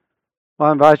Well,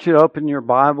 I invite you to open your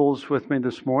Bibles with me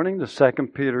this morning to 2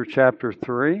 Peter chapter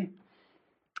 3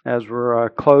 as we're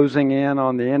closing in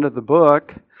on the end of the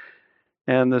book.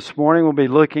 And this morning we'll be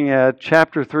looking at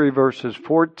chapter 3 verses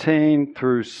 14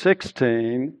 through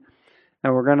 16.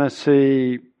 And we're going to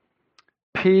see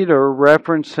Peter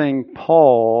referencing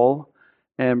Paul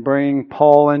and bringing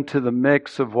Paul into the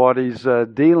mix of what he's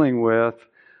dealing with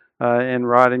in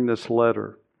writing this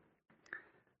letter.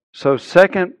 So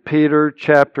 2 Peter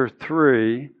chapter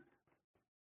 3,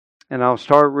 and I'll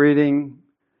start reading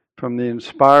from the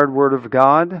inspired Word of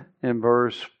God in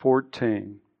verse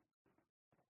 14.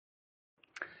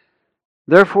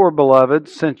 Therefore, beloved,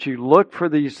 since you look for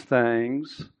these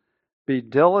things, be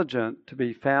diligent to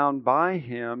be found by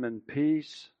Him in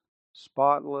peace,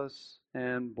 spotless,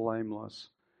 and blameless.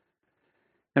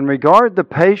 And regard the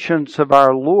patience of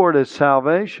our Lord as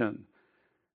salvation,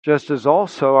 just as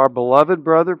also our beloved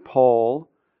brother Paul,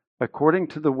 according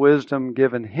to the wisdom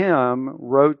given him,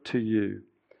 wrote to you,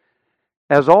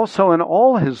 as also in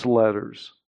all his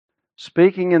letters,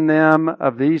 speaking in them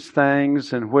of these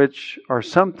things, in which are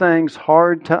some things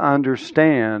hard to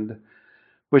understand,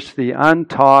 which the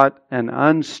untaught and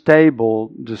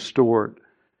unstable distort,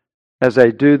 as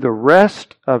they do the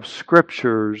rest of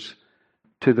Scriptures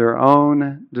to their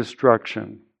own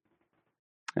destruction.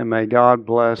 And may God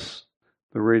bless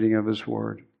the reading of His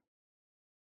Word.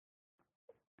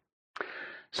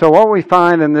 So what we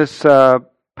find in this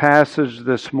passage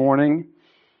this morning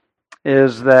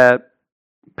is that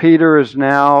Peter is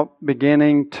now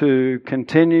beginning to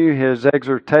continue his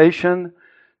exhortation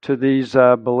to these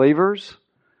believers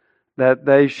that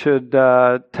they should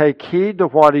take heed to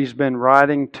what he's been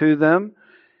writing to them.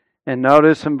 And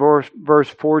notice in verse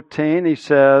 14 he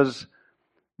says,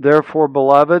 therefore,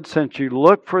 beloved, since you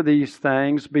look for these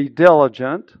things, be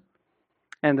diligent.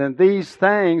 And then these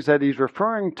things that he's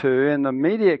referring to in the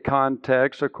immediate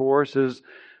context, of course, is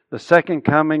the second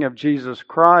coming of Jesus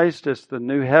Christ. It's the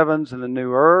new heavens and the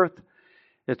new earth.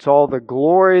 It's all the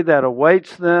glory that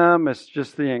awaits them. It's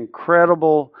just the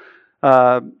incredible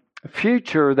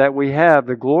future that we have,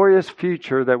 the glorious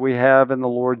future that we have in the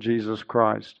Lord Jesus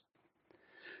Christ.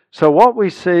 So what we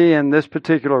see in this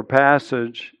particular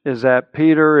passage is that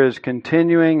Peter is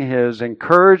continuing his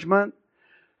encouragement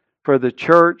for the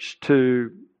church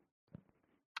to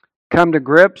come to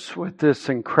grips with this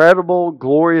incredible,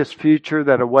 glorious future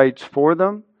that awaits for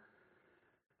them.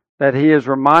 That he has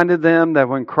reminded them that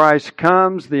when Christ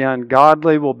comes, the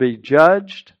ungodly will be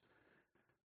judged.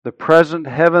 The present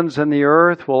heavens and the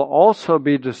earth will also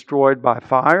be destroyed by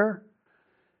fire.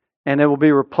 And it will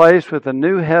be replaced with a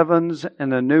new heavens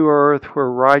and a new earth where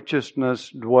righteousness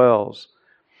dwells.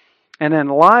 And in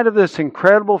light of this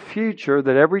incredible future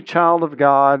that every child of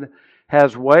God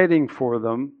has waiting for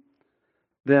them,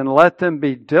 then let them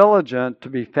be diligent to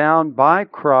be found by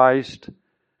Christ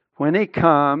when He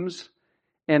comes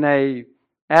in an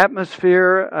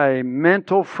atmosphere, a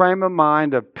mental frame of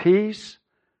mind of peace,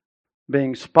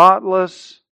 being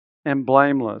spotless and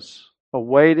blameless,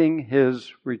 awaiting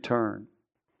His return.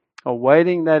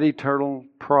 Awaiting that eternal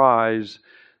prize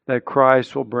that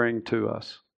Christ will bring to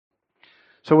us.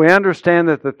 So we understand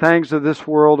that the things of this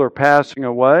world are passing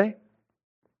away,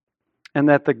 and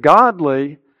that the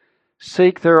godly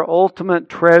seek their ultimate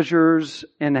treasures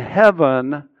in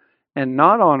heaven and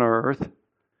not on earth.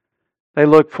 They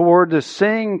look forward to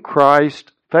seeing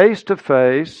Christ face to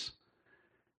face,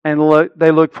 and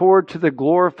they look forward to the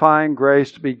glorifying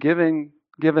grace to be given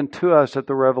to us at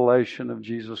the revelation of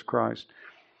Jesus Christ.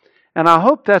 And I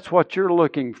hope that's what you're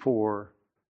looking for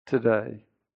today.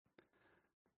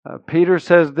 Peter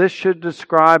says this should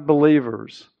describe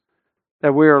believers,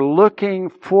 that we are looking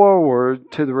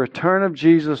forward to the return of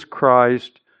Jesus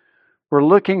Christ. We're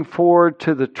looking forward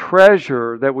to the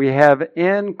treasure that we have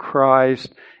in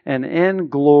Christ and in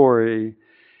glory,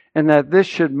 and that this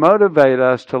should motivate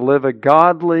us to live a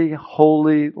godly,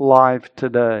 holy life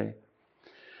today.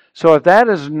 So if that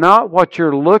is not what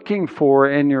you're looking for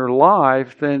in your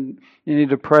life, then you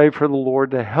need to pray for the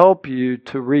Lord to help you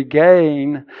to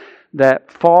regain that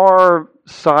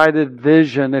far-sighted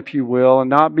vision, if you will, and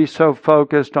not be so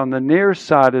focused on the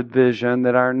near-sighted vision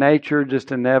that our nature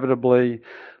just inevitably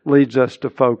leads us to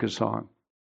focus on.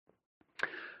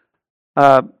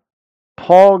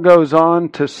 Paul goes on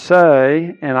to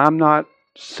say, and I'm not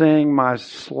seeing my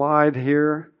slide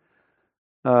here,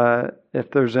 if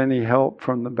there's any help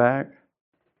from the back.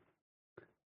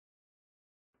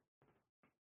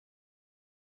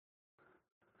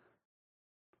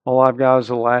 All I've got is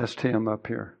the last hymn up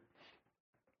here.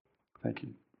 Thank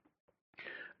you.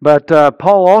 But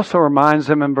Paul also reminds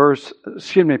them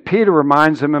Peter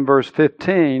reminds them in verse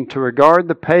 15 to regard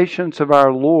the patience of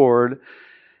our Lord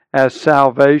as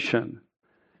salvation.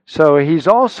 So he's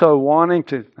also wanting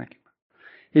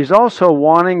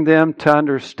them to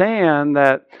understand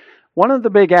that one of the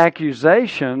big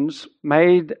accusations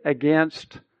made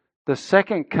against the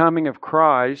second coming of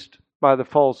Christ by the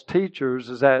false teachers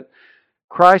is that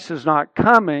Christ is not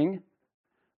coming,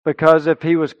 because if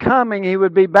He was coming, He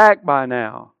would be back by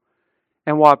now.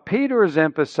 And what Peter is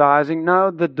emphasizing,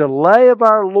 no, the delay of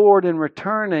our Lord in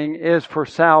returning is for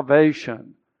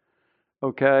salvation.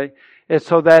 Okay? It's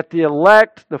so that the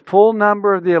elect, the full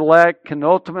number of the elect, can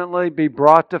ultimately be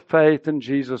brought to faith in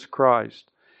Jesus Christ.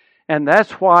 And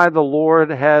that's why the Lord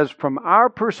has, from our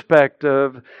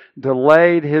perspective,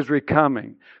 delayed His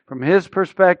recoming. From His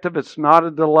perspective, it's not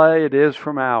a delay, it is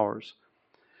from ours.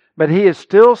 But He is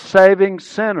still saving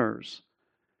sinners.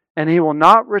 And He will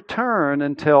not return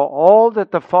until all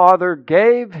that the Father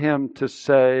gave Him to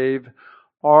save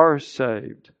are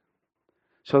saved.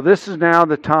 So this is now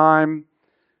the time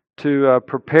to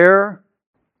prepare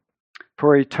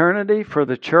for eternity, for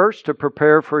the church to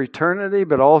prepare for eternity,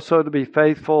 but also to be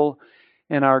faithful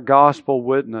in our gospel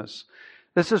witness.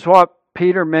 This is what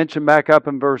Peter mentioned back up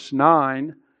in verse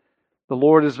 9. The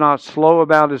Lord is not slow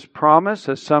about His promise,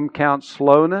 as some count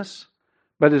slowness,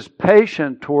 but is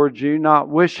patient towards you, not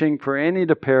wishing for any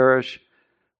to perish,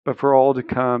 but for all to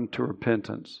come to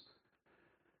repentance.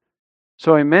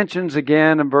 So he mentions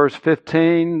again in verse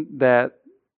 15 that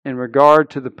in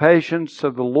regard to the patience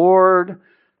of the Lord,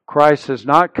 Christ has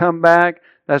not come back.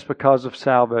 That's because of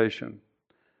salvation.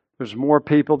 There's more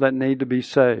people that need to be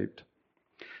saved.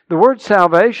 The word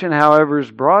salvation, however, is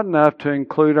broad enough to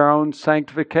include our own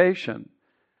sanctification.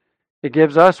 It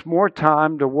gives us more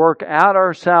time to work out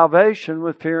our salvation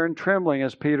with fear and trembling,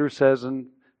 as Peter says in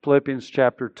Philippians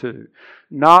chapter 2.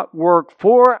 Not work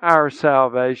for our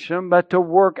salvation, but to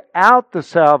work out the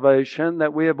salvation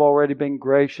that we have already been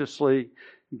graciously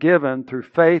given through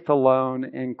faith alone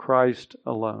in Christ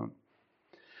alone.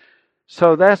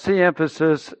 So that's the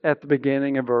emphasis at the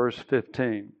beginning of verse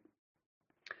 15.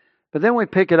 But then we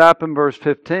pick it up in verse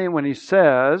 15 when he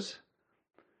says,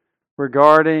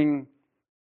 regarding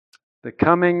the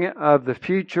coming of the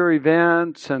future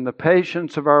events and the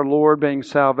patience of our Lord being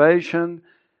salvation,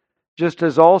 just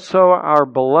as also our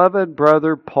beloved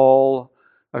brother Paul,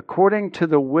 according to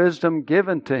the wisdom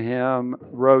given to him,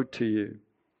 wrote to you.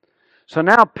 So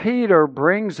now Peter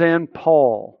brings in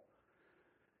Paul,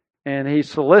 and he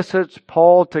solicits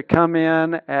Paul to come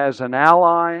in as an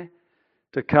ally,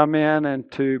 to come in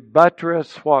and to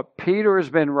buttress what Peter has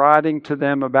been writing to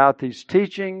them about these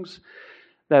teachings,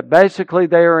 that basically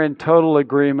they are in total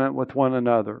agreement with one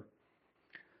another.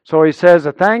 So he says,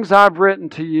 the things I've written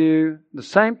to you, the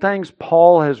same things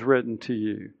Paul has written to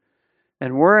you.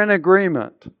 And we're in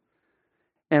agreement.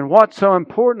 And what's so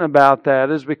important about that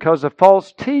is because the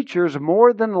false teachers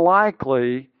more than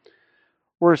likely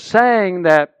were saying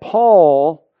that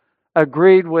Paul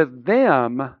agreed with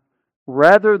them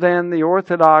rather than the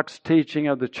orthodox teaching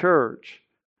of the church.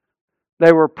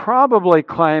 They were probably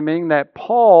claiming that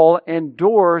Paul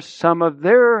endorsed some of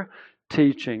their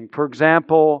teaching. For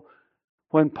example,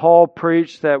 when Paul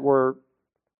preached that we're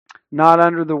not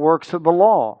under the works of the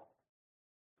law.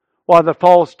 While the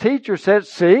false teacher said,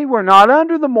 see, we're not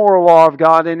under the moral law of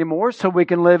God anymore, so we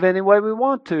can live any way we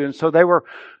want to. And so they were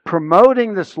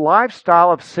promoting this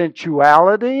lifestyle of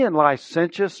sensuality and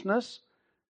licentiousness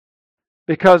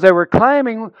because they were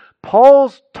claiming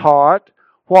Paul's taught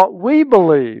what we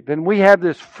believe, and we have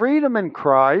this freedom in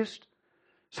Christ,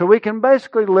 so we can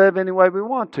basically live any way we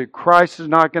want to. Christ is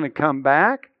not going to come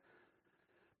back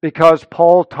because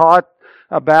Paul taught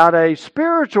about a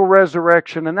spiritual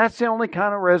resurrection, and that's the only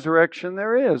kind of resurrection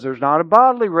there is. There's not a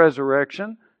bodily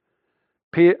resurrection.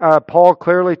 Paul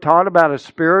clearly taught about a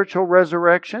spiritual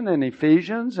resurrection in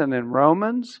Ephesians and in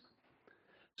Romans.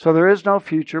 So there is no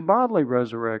future bodily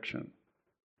resurrection.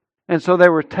 And so they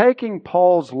were taking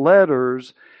Paul's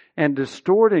letters and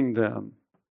distorting them.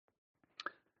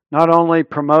 Not only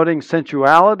promoting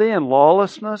sensuality and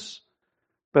lawlessness,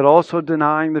 but also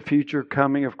denying the future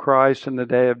coming of Christ in the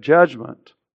day of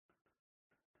judgment.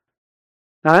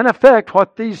 Now, in effect,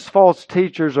 what these false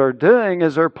teachers are doing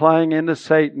is they're playing into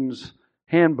Satan's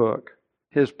handbook,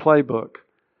 his playbook.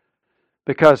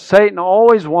 Because Satan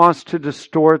always wants to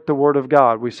distort the Word of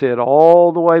God. We see it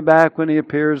all the way back when he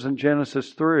appears in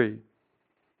Genesis 3.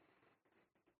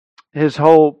 His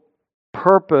whole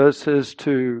purpose is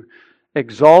to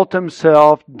exalt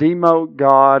himself, demote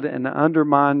God, and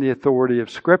undermine the authority of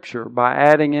Scripture by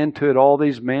adding into it all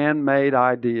these man-made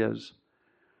ideas.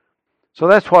 So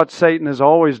that's what Satan has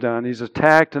always done. He's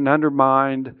attacked and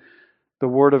undermined the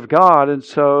Word of God. And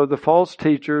so the false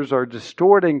teachers are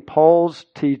distorting Paul's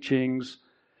teachings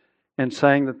and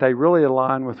saying that they really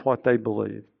align with what they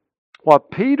believe.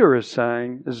 What Peter is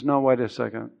saying is, no, wait a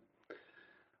second.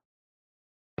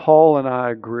 Paul and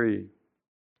I agree.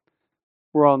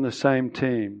 We're on the same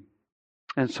team.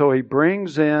 And so he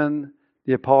brings in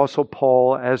the Apostle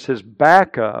Paul as his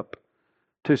backup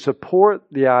to support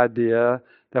the idea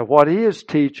that what he is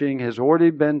teaching has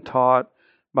already been taught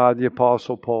by the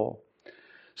Apostle Paul.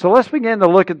 So let's begin to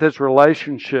look at this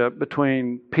relationship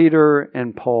between Peter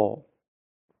and Paul.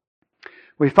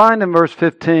 We find in verse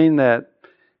 15 that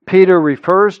Peter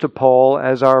refers to Paul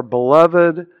as our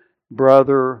beloved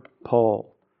brother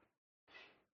Paul.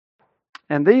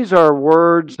 And these are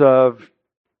words of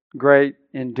great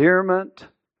endearment.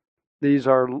 These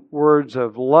are words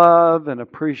of love and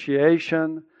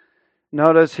appreciation.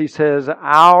 Notice he says,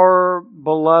 our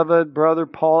beloved brother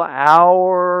Paul,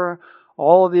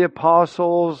 all of the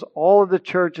apostles, all of the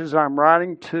churches I'm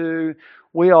writing to,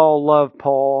 we all love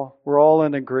Paul. We're all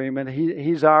in agreement.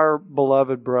 He's our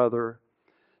beloved brother.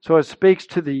 So it speaks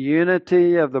to the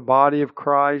unity of the body of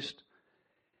Christ.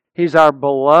 He's our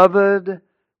beloved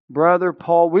brother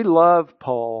Paul. We love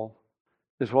Paul,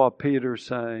 is what Peter's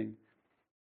saying.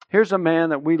 Here's a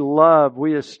man that we love,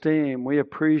 we esteem, we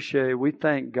appreciate, we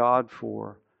thank God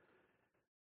for.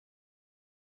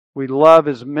 We love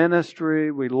his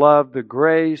ministry. We love the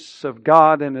grace of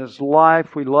God in his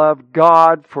life. We love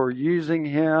God for using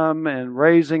him and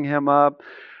raising him up,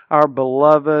 our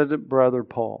beloved brother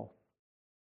Paul.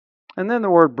 And then the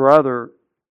word brother,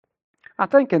 I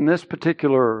think in this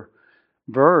particular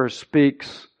verse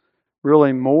speaks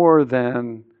really more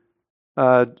than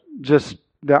just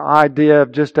the idea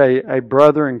of just a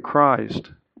brother in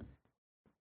Christ.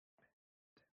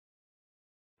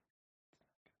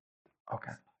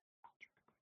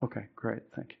 Okay, great.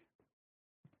 Thank you.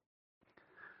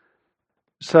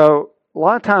 So, a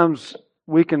lot of times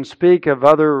we can speak of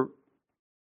other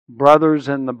brothers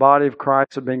in the body of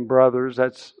Christ as being brothers.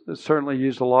 That's certainly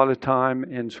used a lot of time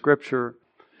in Scripture.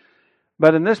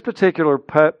 But in this particular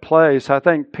place, I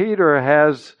think Peter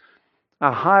has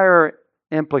a higher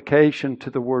implication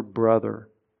to the word brother.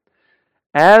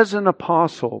 As an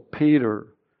apostle, Peter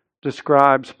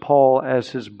describes Paul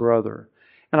as his brother.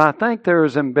 And I think there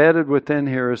is embedded within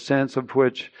here a sense of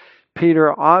which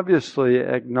Peter obviously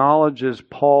acknowledges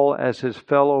Paul as his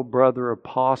fellow brother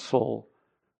apostle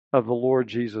of the Lord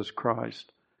Jesus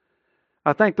Christ.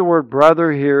 I think the word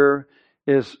brother here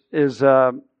is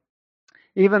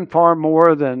even far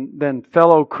more than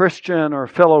fellow Christian or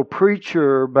fellow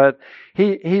preacher, but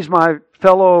he's my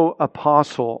fellow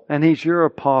apostle, and he's your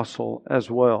apostle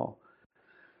as well.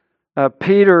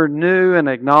 Peter knew and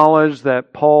acknowledged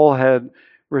that Paul had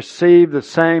received the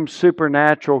same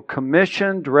supernatural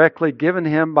commission directly given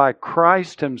him by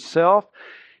Christ himself.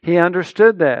 He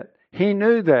understood that. He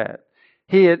knew that.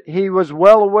 He was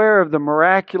well aware of the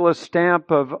miraculous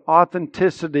stamp of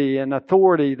authenticity and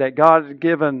authority that God had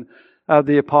given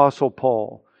the Apostle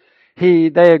Paul. They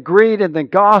agreed in the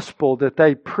gospel that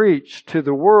they preached to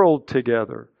the world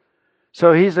together.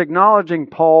 So he's acknowledging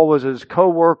Paul was his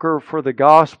co-worker for the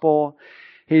gospel.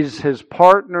 He's his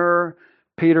partner.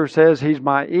 Peter says he's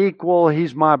my equal.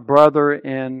 He's my brother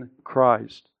in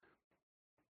Christ.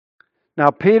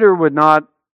 Now, Peter would not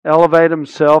elevate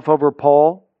himself over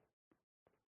Paul.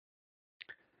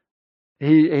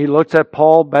 He looks at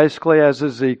Paul basically as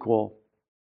his equal.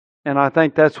 And I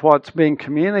think that's what's being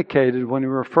communicated when he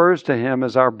refers to him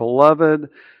as our beloved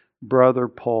brother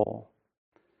Paul.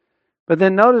 But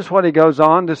then notice what he goes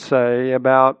on to say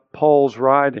about Paul's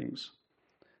writings.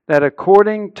 That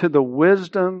according to the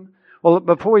wisdom... Well,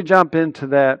 before we jump into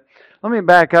that, let me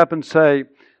back up and say,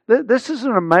 this is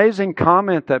an amazing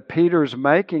comment that Peter's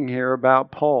making here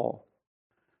about Paul.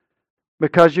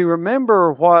 Because you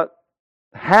remember what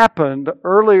happened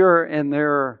earlier in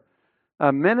their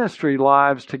ministry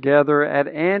lives together at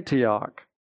Antioch.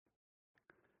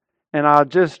 And I'll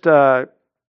just... well,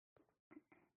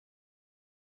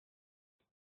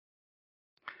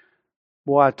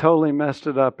 I totally messed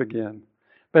it up again.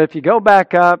 But if you go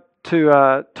back up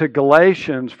to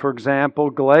Galatians, for example,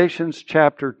 Galatians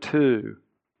chapter 2.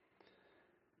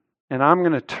 And I'm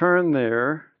going to turn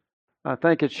there. I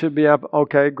think it should be up.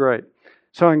 Okay, great.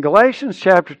 So in Galatians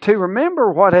chapter 2,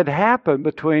 remember what had happened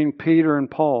between Peter and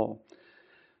Paul.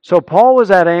 So Paul was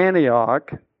at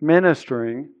Antioch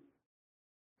ministering,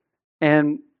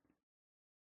 and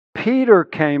Peter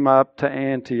came up to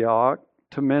Antioch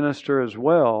to minister as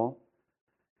well,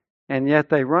 and yet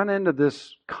they run into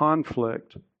this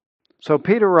conflict. So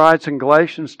Peter writes in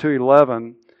Galatians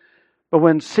 2:11, But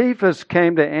when Cephas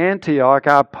came to Antioch,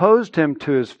 I opposed him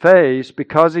to his face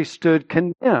because he stood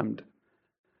condemned.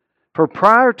 For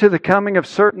prior to the coming of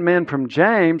certain men from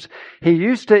James, he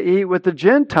used to eat with the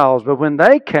Gentiles. But when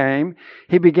they came,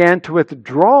 he began to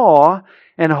withdraw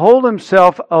and hold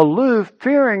himself aloof,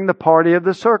 fearing the party of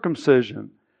the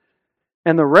circumcision.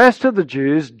 And the rest of the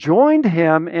Jews joined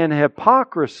him in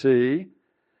hypocrisy,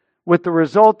 with the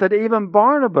result that even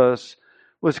Barnabas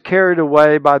was carried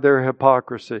away by their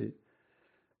hypocrisy.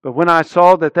 But when I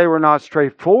saw that they were not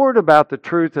straightforward about the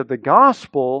truth of the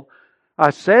gospel,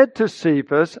 I said to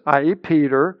Cephas, i.e.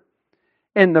 Peter,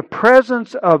 in the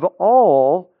presence of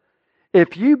all,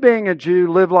 if you being a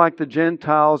Jew live like the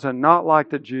Gentiles and not like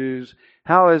the Jews,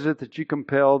 how is it that you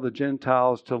compel the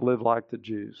Gentiles to live like the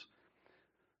Jews?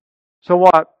 So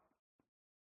what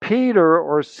Peter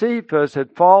or Cephas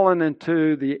had fallen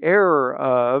into the error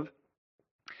of,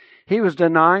 he was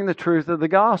denying the truth of the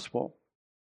gospel.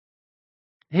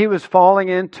 He was falling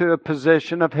into a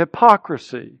position of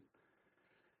hypocrisy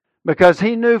because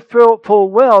he knew full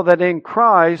well that in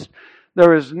Christ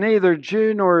there is neither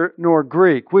Jew nor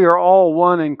Greek. We are all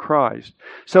one in Christ.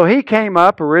 So he came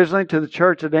up originally to the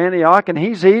church at Antioch, and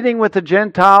he's eating with the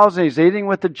Gentiles and he's eating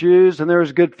with the Jews, and there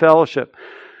was good fellowship.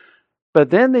 But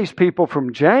then these people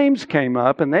from James came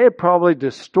up, and they had probably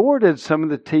distorted some of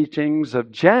the teachings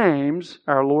of James,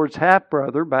 our Lord's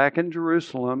half-brother, back in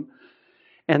Jerusalem.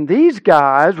 And these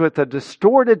guys, with a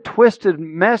distorted, twisted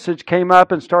message, came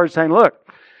up and started saying, look,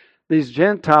 these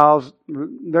Gentiles,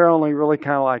 they're only really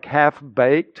kind of like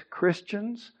half-baked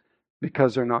Christians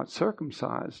because they're not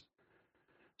circumcised.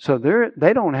 So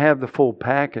they don't have the full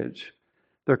package.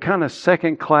 They're kind of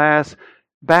second-class,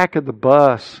 back of the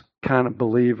bus kind of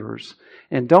believers.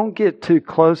 And don't get too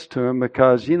close to them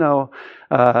because,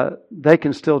 they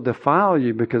can still defile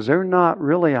you because they're not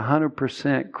really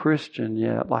 100% Christian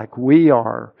yet like we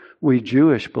are, we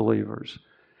Jewish believers.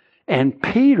 And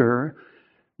Peter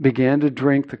began to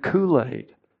drink the Kool-Aid.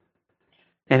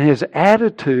 And his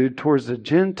attitude towards the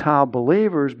Gentile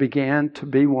believers began to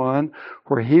be one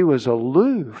where he was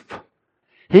aloof.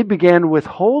 He began to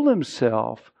withhold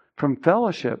himself from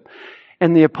fellowship.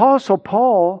 And the Apostle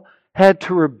Paul had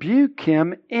to rebuke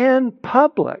him in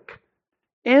public,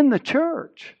 in the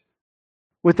church,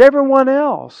 with everyone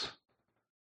else,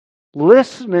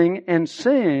 listening and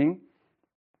seeing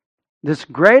this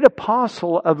great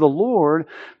apostle of the Lord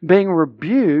being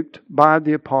rebuked by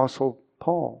the Apostle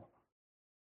Paul.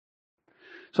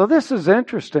 So this is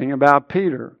interesting about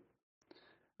Peter.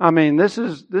 I mean, this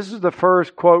is the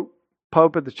first, quote,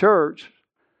 Pope of the church.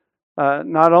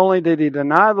 Not only did he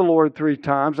deny the Lord 3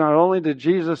 times, not only did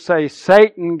Jesus say,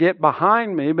 Satan, get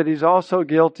behind me, but he's also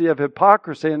guilty of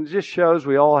hypocrisy. And it just shows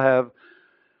we all have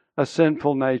a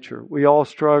sinful nature. We all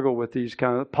struggle with these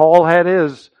Paul had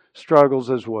his struggles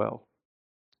as well.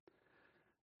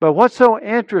 But what's so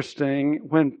interesting,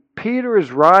 when Peter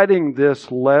is writing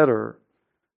this letter,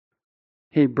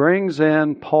 he brings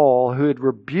in Paul, who had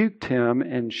rebuked him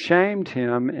and shamed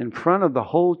him in front of the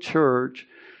whole church,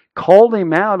 called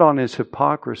him out on his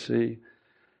hypocrisy,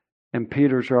 and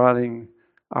Peter's writing,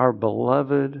 our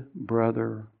beloved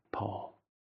brother Paul.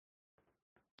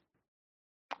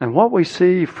 And what we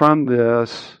see from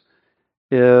this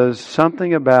is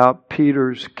something about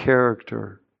Peter's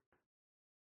character.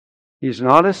 He's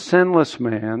not a sinless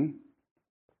man.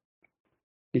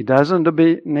 He doesn't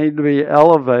need to be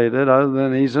elevated other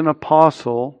than he's an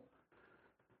apostle.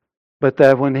 But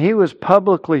that when he was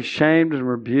publicly shamed and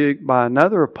rebuked by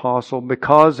another apostle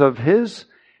because of his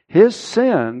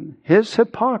sin, his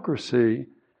hypocrisy,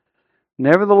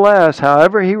 nevertheless,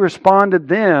 however he responded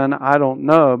then, I don't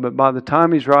know. But by the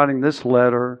time he's writing this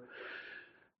letter,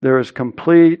 there is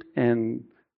complete and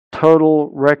total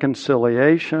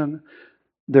reconciliation.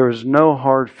 There is no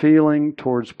hard feeling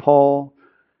towards Paul,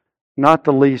 not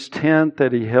the least hint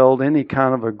that he held any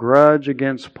kind of a grudge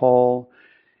against Paul.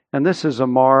 And this is a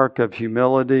mark of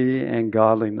humility and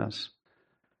godliness.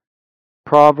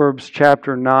 Proverbs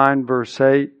chapter 9, verse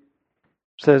 8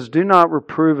 says, do not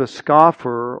reprove a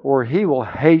scoffer, or he will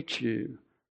hate you,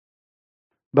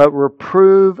 but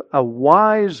reprove a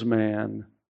wise man,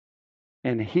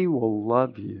 and he will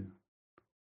love you.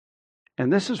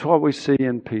 And this is what we see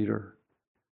in Peter.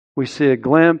 We see a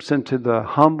glimpse into the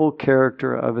humble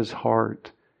character of his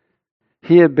heart.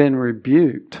 He had been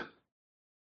rebuked,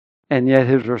 and yet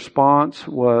his response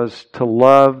was to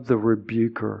love the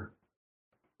rebuker.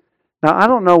 Now, I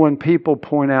don't know when people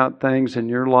point out things in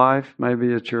your life.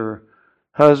 Maybe it's your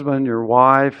husband, your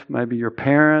wife, maybe your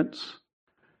parents,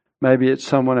 maybe it's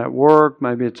someone at work,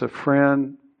 maybe it's a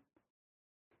friend.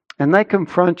 And they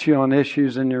confront you on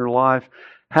issues in your life.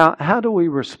 How do we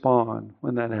respond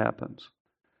when that happens?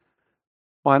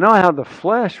 Well, I know how the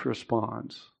flesh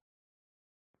responds.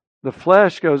 The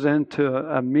flesh goes into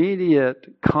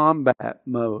immediate combat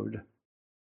mode.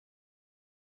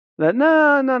 That,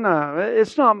 no,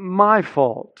 it's not my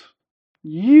fault.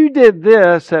 You did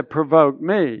this that provoked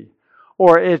me.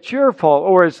 Or it's your fault,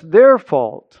 or it's their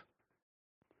fault.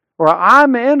 Or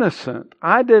I'm innocent.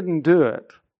 I didn't do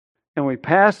it. And we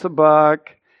pass the buck,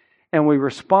 and we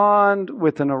respond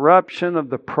with an eruption of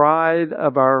the pride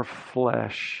of our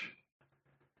flesh.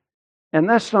 And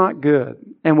that's not good.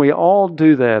 And we all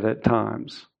do that at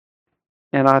times.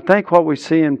 And I think what we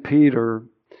see in Peter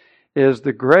is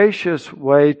the gracious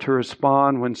way to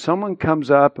respond when someone comes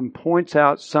up and points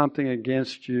out something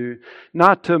against you,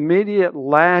 not to immediately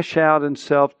lash out in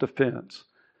self-defense.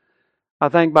 I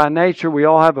think by nature we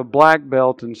all have a black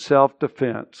belt in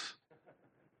self-defense.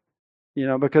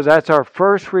 Because that's our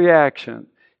first reaction.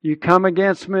 You come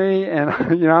against me and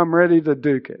I'm ready to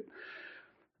duke it.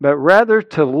 But rather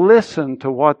to listen to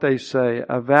what they say,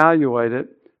 evaluate it,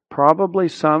 probably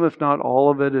some, if not all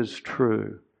of it, is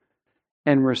true,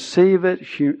 and receive it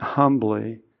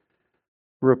humbly.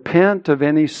 Repent of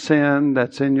any sin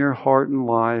that's in your heart and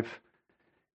life.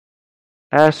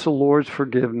 Ask the Lord's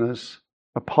forgiveness.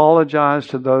 Apologize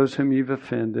to those whom you've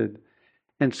offended,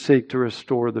 and seek to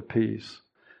restore the peace.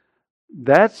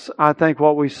 That's, I think,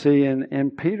 what we see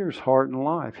in Peter's heart and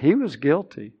life. He was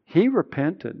guilty. He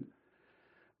repented.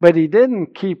 But he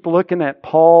didn't keep looking at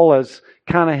Paul as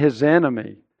kind of his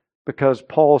enemy because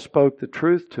Paul spoke the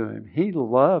truth to him. He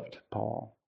loved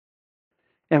Paul.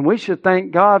 And we should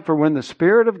thank God for when the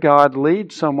Spirit of God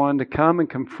leads someone to come and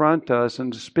confront us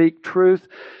and to speak truth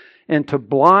into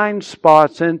blind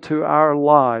spots into our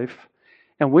life.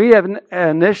 And we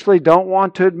initially don't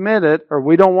want to admit it, or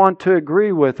we don't want to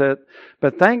agree with it.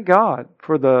 But thank God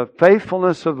for the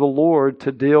faithfulness of the Lord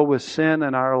to deal with sin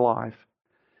in our life.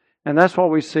 And that's what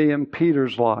we see in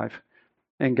Peter's life.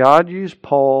 And God used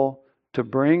Paul to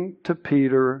bring to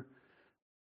Peter,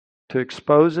 to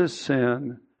expose his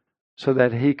sin, so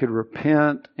that he could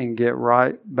repent and get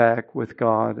right back with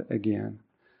God again.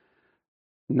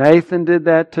 Nathan did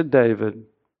that to David.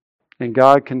 And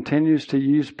God continues to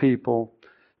use people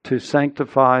to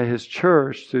sanctify His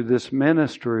church through this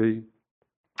ministry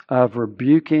of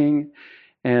rebuking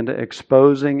and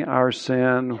exposing our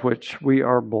sin, which we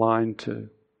are blind to.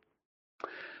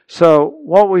 So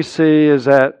what we see is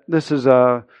that this is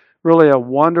really a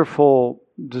wonderful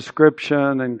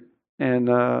description and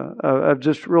of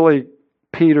just really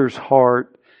Peter's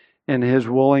heart and his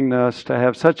willingness to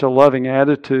have such a loving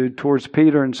attitude towards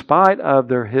Peter in spite of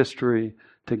their history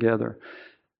together.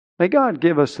 May God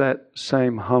give us that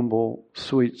same humble,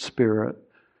 sweet spirit,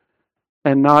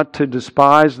 and not to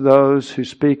despise those who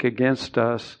speak against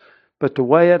us, but to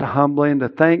weigh it humbly and to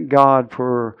thank God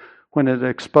for when it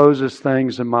exposes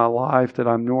things in my life that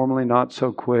I'm normally not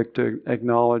so quick to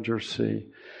acknowledge or see.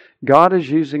 God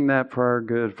is using that for our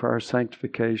good, for our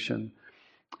sanctification.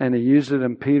 And He used it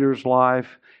in Peter's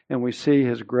life, and we see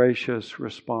His gracious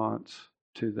response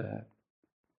to that.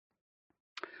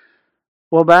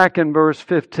 Well, back in verse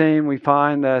 15, we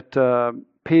find that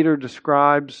Peter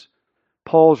describes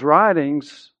Paul's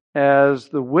writings as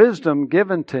the wisdom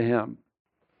given to him.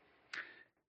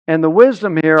 And the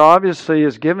wisdom here obviously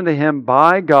is given to him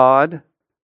by God.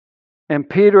 And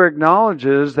Peter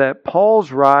acknowledges that Paul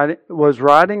was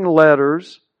writing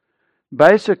letters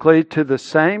basically to the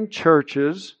same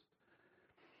churches.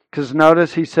 Because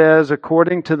notice he says,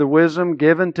 according to the wisdom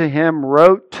given to him,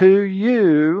 wrote to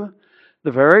you,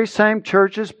 the very same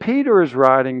churches Peter is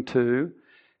writing to.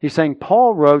 He's saying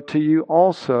Paul wrote to you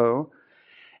also.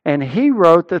 And he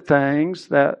wrote the things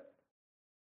that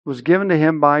was given to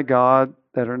him by God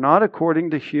that are not according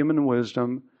to human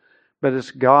wisdom, but it's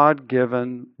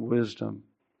God-given wisdom.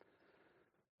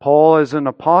 Paul is an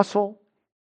apostle.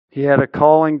 He had a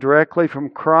calling directly from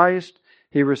Christ.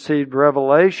 He received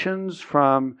revelations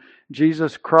from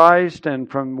Jesus Christ and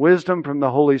from wisdom from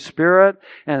the Holy Spirit.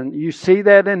 And you see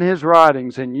that in his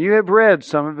writings, and you have read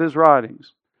some of his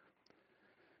writings.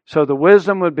 So the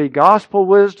wisdom would be gospel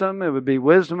wisdom. It would be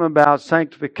wisdom about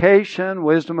sanctification,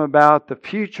 wisdom about the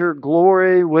future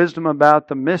glory, wisdom about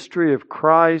the mystery of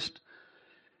Christ.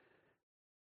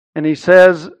 And he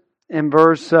says in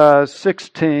verse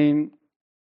 16,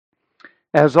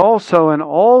 as also in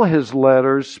all his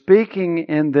letters, speaking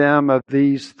in them of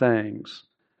these things.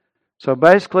 So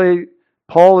basically,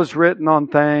 Paul has written on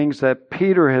things that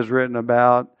Peter has written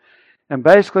about. And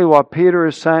basically what Peter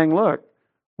is saying, look,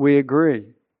 we agree.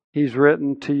 He's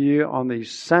written to you on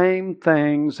these same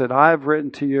things that I've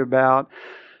written to you about.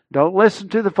 Don't listen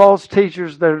to the false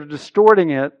teachers that are distorting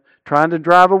it trying to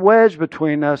drive a wedge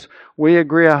between us. We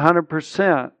agree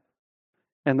 100%.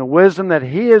 And the wisdom that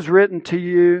he has written to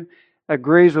you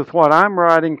agrees with what I'm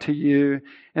writing to you.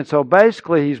 And so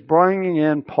basically he's bringing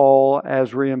in Paul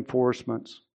as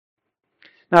reinforcements.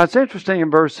 Now it's interesting in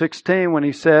verse 16 when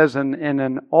he says, and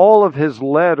in all of his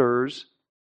letters,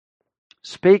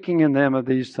 speaking in them of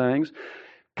these things,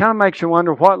 kind of makes you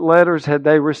wonder what letters had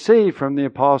they received from the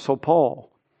Apostle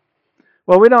Paul.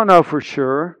 Well, we don't know for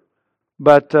sure,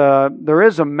 but there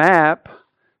is a map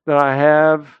that I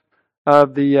have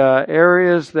of the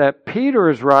areas that Peter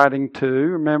is writing to.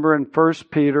 Remember in 1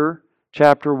 Peter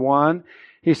chapter 1,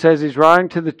 he says he's writing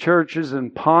to the churches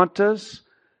in Pontus,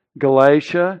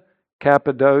 Galatia,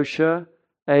 Cappadocia,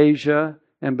 Asia,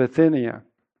 and Bithynia.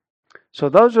 So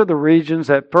those are the regions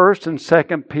that 1st and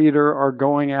 2nd Peter are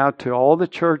going out to, all the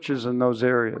churches in those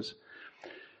areas.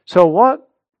 So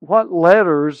what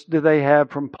letters do they have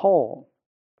from Paul?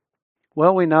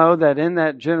 Well, we know that in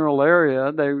that general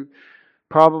area, they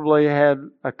probably had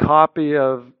a copy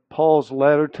of Paul's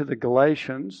letter to the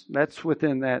Galatians. That's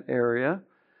within that area.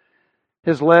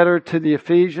 His letter to the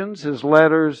Ephesians, his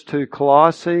letters to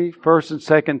Colossae, 1st and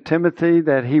 2nd Timothy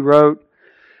that he wrote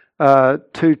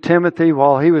to Timothy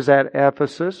while he was at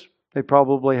Ephesus. They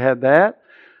probably had that.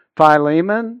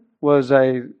 Philemon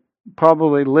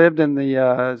probably lived in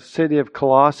the city of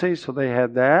Colossae, so they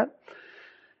had that.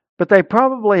 But they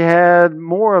probably had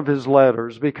more of his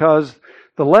letters because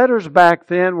the letters back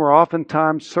then were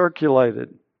oftentimes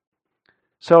circulated.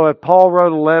 So if Paul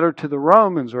wrote a letter to the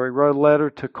Romans or he wrote a letter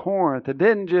to Corinth, it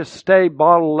didn't just stay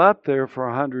bottled up there for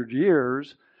 100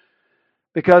 years.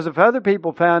 Because if other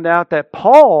people found out that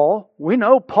Paul, we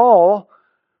know Paul,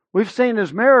 we've seen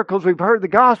his miracles, we've heard the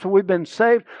gospel, we've been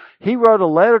saved. He wrote a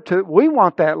letter we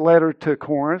want that letter to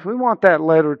Corinth, we want that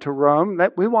letter to Rome,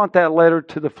 we want that letter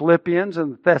to the Philippians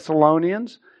and the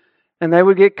Thessalonians, and they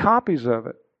would get copies of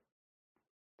it.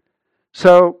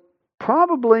 So,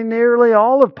 probably nearly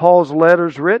all of Paul's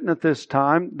letters written at this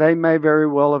time, they may very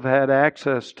well have had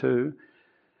access to.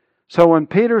 So when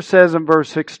Peter says in verse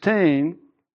 16,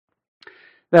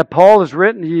 that Paul has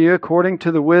written to you according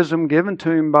to the wisdom given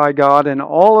to him by God in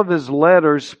all of his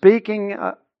letters, speaking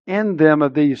in them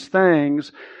of these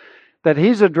things, that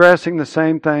he's addressing the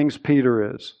same things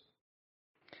Peter is.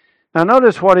 Now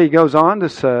notice what he goes on to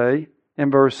say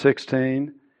in verse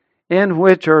 16, in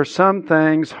which are some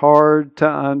things hard to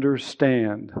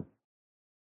understand.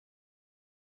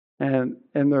 And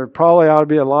there probably ought to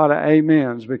be a lot of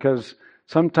amens, because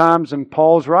sometimes in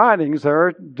Paul's writings, there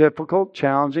are difficult,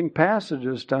 challenging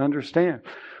passages to understand.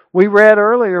 We read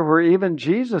earlier where even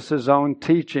Jesus' own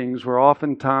teachings were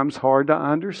oftentimes hard to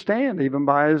understand, even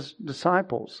by his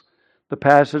disciples. The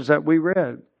passage that we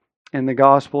read in the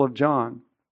Gospel of John.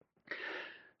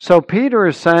 So Peter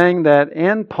is saying that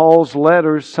in Paul's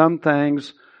letters, some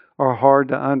things are hard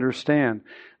to understand.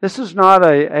 This is not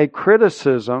a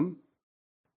criticism.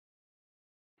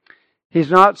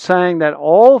 He's not saying that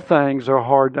all things are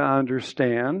hard to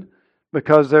understand,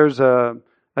 because there's a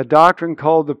doctrine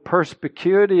called the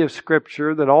perspicuity of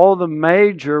Scripture, that all the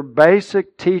major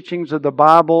basic teachings of the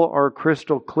Bible are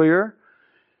crystal clear.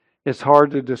 It's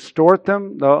hard to distort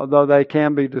them, though they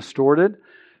can be distorted,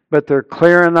 but they're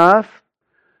clear enough.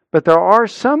 But there are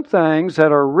some things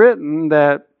that are written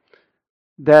that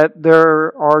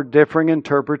there are differing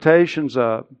interpretations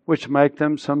of, which make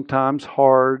them sometimes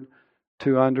hard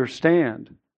to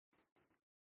understand.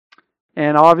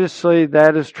 And obviously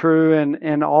that is true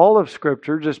in all of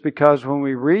Scripture, just because when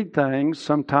we read things,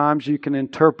 sometimes you can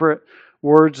interpret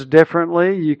words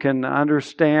differently. You can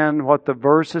understand what the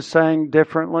verse is saying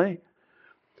differently.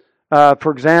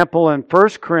 For example, in 1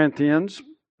 Corinthians,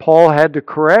 Paul had to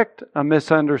correct a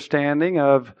misunderstanding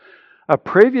of a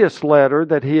previous letter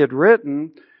that he had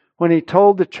written when he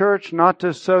told the church not to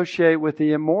associate with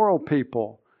the immoral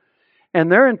people.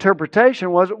 And their interpretation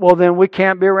was, well, then we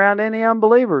can't be around any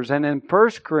unbelievers. And in 1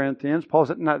 Corinthians, Paul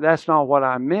said, no, that's not what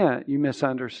I meant. You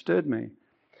misunderstood me.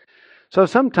 So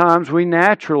sometimes we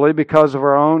naturally, because of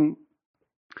our own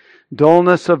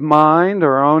dullness of mind,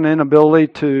 or our own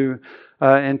inability to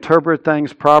interpret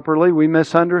things properly, we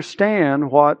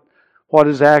misunderstand what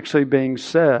is actually being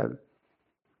said.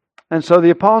 And so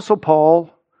the Apostle Paul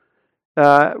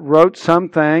wrote some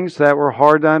things that were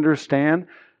hard to understand.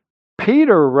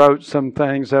 Peter wrote some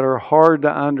things that are hard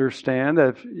to understand.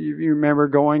 If you remember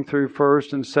going through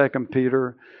 1st and 2nd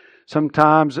Peter,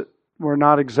 sometimes we're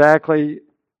not exactly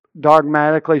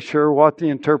dogmatically sure what the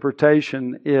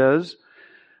interpretation is.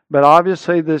 But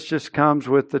obviously this just comes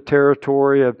with the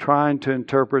territory of trying to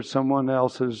interpret someone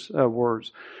else's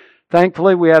words.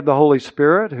 Thankfully, we have the Holy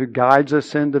Spirit who guides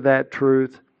us into that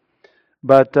truth.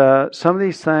 But some of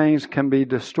these things can be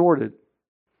distorted.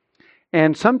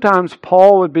 And sometimes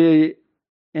Paul would be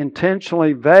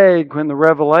intentionally vague when the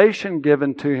revelation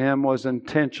given to him was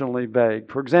intentionally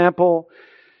vague. For example,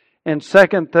 in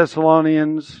 2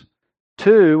 Thessalonians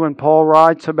 2, when Paul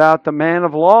writes about the man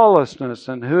of lawlessness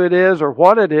and who it is or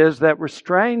what it is that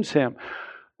restrains him,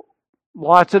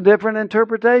 lots of different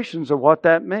interpretations of what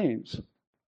that means.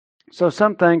 So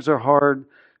some things are hard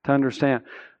to understand.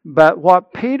 But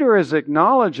what Peter is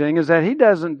acknowledging is that he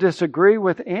doesn't disagree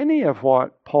with any of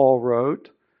what Paul wrote.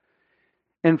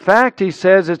 In fact, he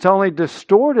says it's only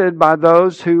distorted by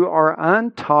those who are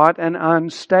untaught and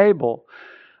unstable.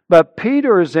 But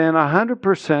Peter is in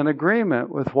 100% agreement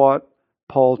with what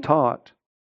Paul taught.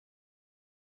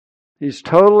 He's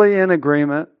totally in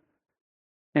agreement.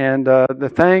 And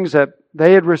the things that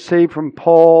they had received from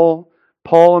Paul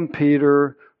and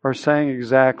Peter are saying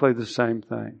exactly the same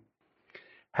thing.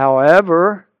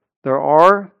 However, there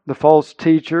are the false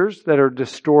teachers that are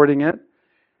distorting it.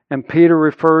 And Peter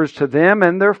refers to them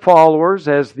and their followers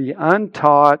as the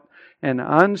untaught and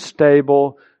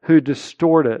unstable who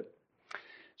distort it.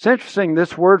 It's interesting,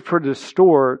 this word for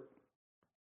distort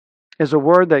is a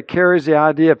word that carries the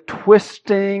idea of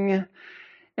twisting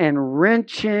and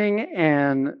wrenching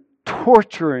and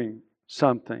torturing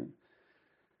something.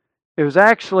 It was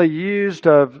actually used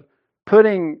of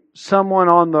putting someone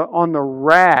on the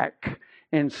rack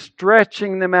and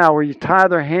stretching them out, where you tie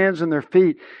their hands and their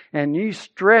feet and you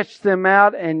stretch them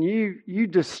out and you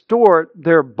distort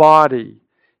their body.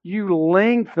 You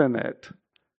lengthen it.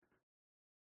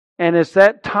 And it's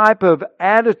that type of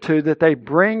attitude that they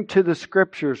bring to the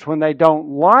Scriptures. When they don't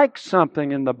like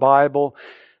something in the Bible,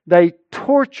 they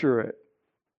torture it.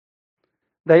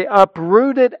 They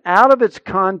uproot it out of its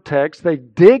context, they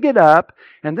dig it up,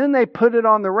 and then they put it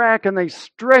on the rack and they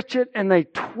stretch it and they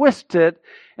twist it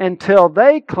until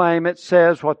they claim it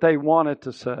says what they want it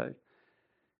to say.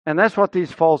 And that's what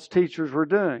these false teachers were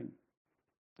doing.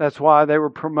 That's why they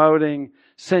were promoting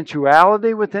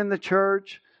sensuality within the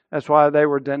church. That's why they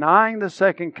were denying the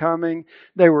second coming.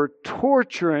 They were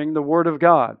torturing the Word of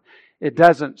God. It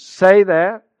doesn't say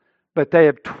that, but they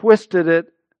have twisted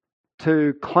it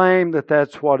to claim that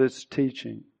that's what it's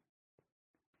teaching.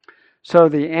 So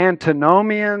the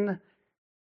antinomian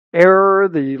error,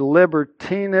 the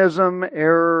libertinism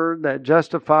error that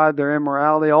justified their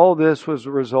immorality, all this was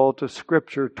a result of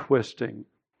Scripture twisting.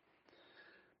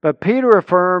 But Peter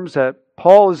affirms that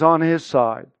Paul is on his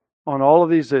side on all of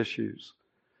these issues,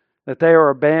 that they are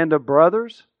a band of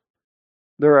brothers,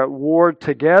 they're at war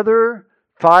together,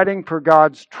 fighting for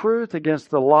God's truth against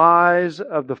the lies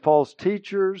of the false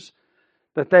teachers,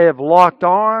 that they have locked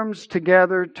arms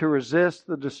together to resist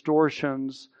the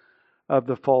distortions of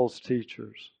the false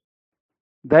teachers.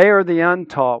 They are the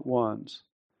untaught ones.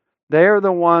 They are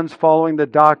the ones following the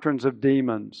doctrines of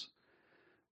demons.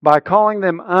 By calling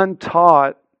them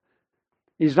untaught,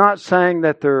 he's not saying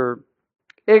that they're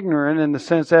ignorant in the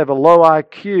sense they have a low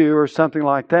IQ or something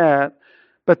like that,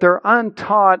 but they're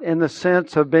untaught in the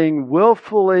sense of being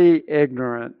willfully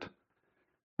ignorant.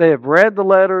 They have read the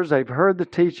letters, they've heard the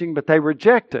teaching, but they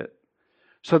reject it.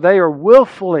 So they are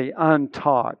willfully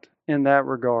untaught in that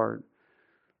regard.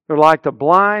 They're like the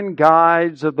blind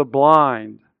guides of the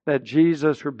blind that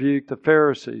Jesus rebuked the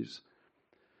Pharisees.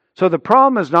 So the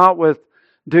problem is not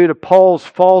due to Paul's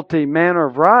faulty manner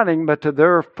of writing, but to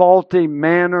their faulty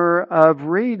manner of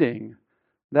reading.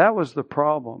 That was the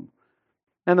problem.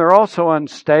 And they're also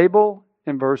unstable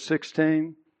in verse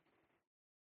 16.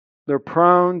 They're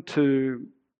prone to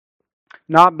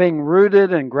not being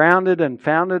rooted and grounded and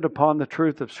founded upon the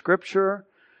truth of Scripture.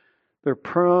 They're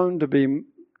prone to be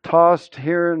tossed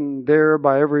here and there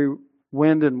by every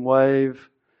wind and wave.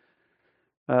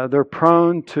 They're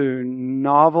prone to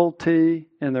novelty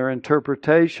in their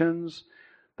interpretations.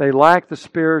 They lack the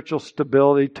spiritual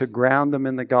stability to ground them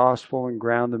in the gospel and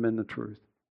ground them in the truth.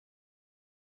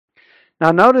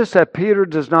 Now notice that Peter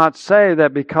does not say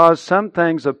that because some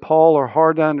things of Paul are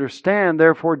hard to understand,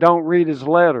 therefore don't read his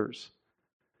letters.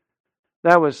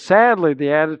 That was sadly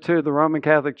the attitude of the Roman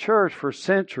Catholic Church for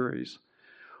centuries.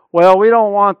 Well, we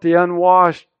don't want the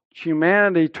unwashed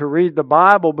humanity to read the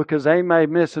Bible because they may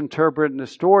misinterpret and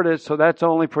distort it, so that's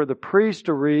only for the priest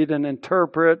to read and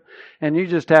interpret, and you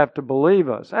just have to believe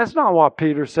us. That's not what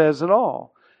Peter says at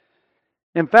all.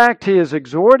 In fact, he is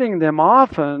exhorting them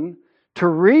often to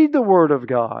read the Word of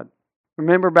God.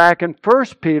 Remember back in 1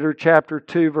 Peter chapter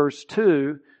 2, verse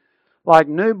 2, like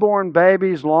newborn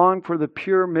babies long for the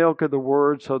pure milk of the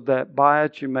Word, so that by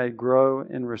it you may grow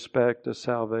in respect to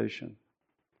salvation.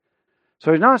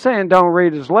 So he's not saying don't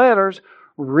read his letters.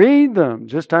 Read them.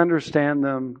 Just understand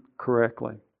them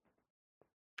correctly.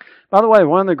 By the way,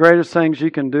 one of the greatest things you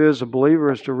can do as a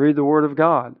believer is to read the Word of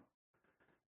God.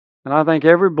 And I think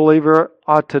every believer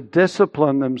ought to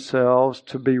discipline themselves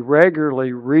to be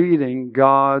regularly reading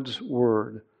God's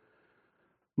Word.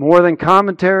 More than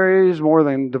commentaries, more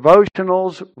than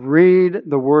devotionals, read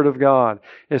the Word of God.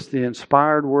 It's the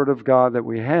inspired Word of God that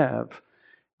we have,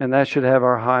 and that should have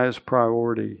our highest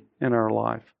priority in our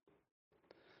life.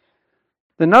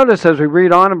 Then notice as we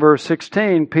read on in verse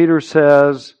 16, Peter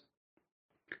says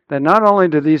that not only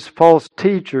do these false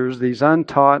teachers, these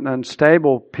untaught and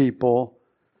unstable people,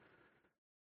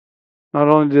 not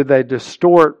only do they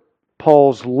distort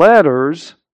Paul's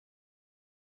letters,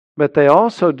 but they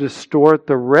also distort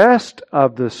the rest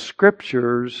of the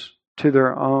Scriptures to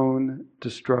their own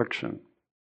destruction.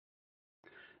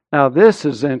 Now this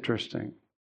is interesting,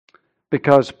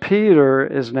 because Peter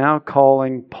is now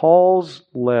calling Paul's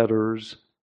letters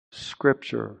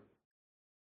Scripture.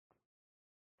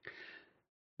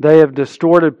 They have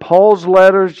distorted Paul's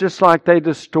letters just like they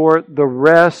distort the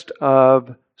rest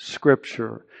of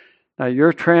Scripture. Now,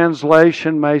 your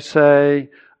translation may say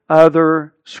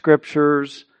other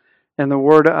Scriptures, and the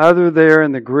word other there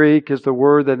in the Greek is the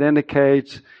word that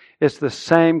indicates it's the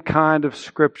same kind of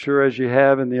Scripture as you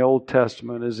have in the Old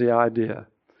Testament, is the idea.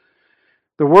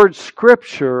 The word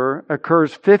Scripture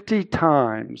occurs 50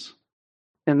 times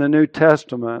in the New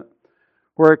Testament,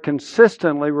 where it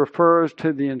consistently refers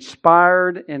to the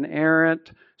inspired,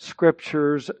 inerrant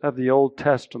Scriptures of the Old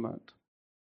Testament.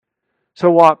 So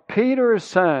what Peter is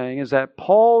saying is that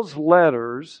Paul's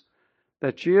letters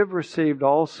that you have received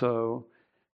also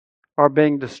are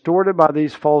being distorted by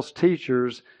these false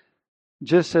teachers,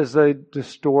 just as they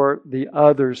distort the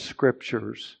other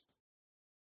Scriptures,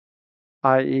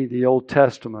 i.e. the Old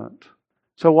Testament.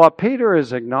 So what Peter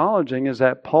is acknowledging is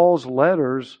that Paul's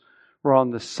letters were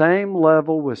on the same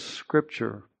level with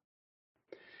Scripture.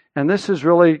 And this is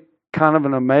really kind of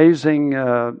an amazing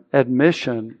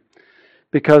admission,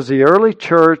 because the early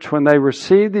church, when they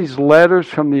received these letters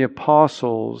from the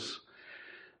apostles,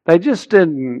 they just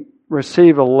didn't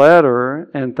receive a letter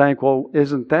and think, well,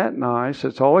 isn't that nice?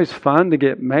 It's always fun to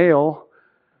get mail.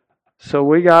 So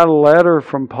we got a letter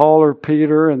from Paul or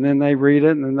Peter, and then they read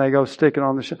it, and then they go stick it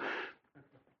on the shelf.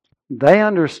 They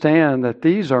understand that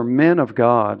these are men of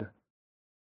God,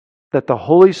 that the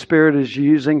Holy Spirit is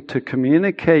using to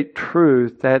communicate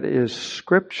truth that is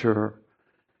Scripture.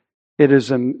 It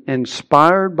is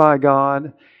inspired by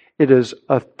God. It is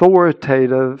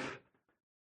authoritative.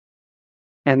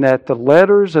 And that the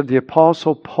letters of the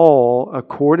Apostle Paul,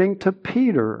 according to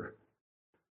Peter,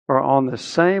 are on the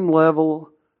same level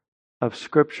of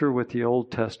Scripture with the Old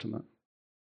Testament.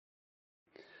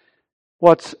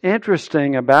 What's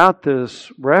interesting about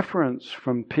this reference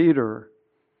from Peter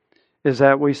is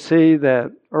that we see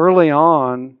that early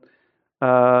on,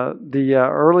 the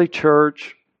early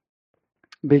church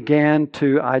began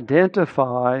to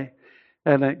identify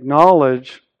and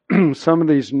acknowledge some of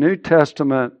these New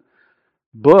Testament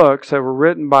books that were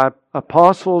written by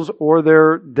apostles or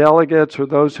their delegates or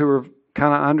those who were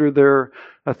kind of under their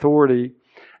authority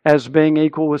as being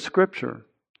equal with Scripture.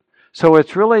 So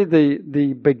it's really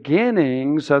the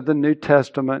beginnings of the New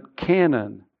Testament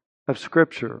canon of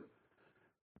Scripture.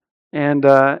 And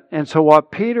so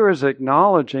what Peter is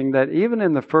acknowledging, that even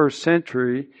in the first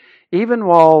century, even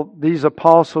while these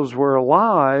apostles were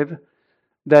alive,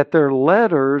 that their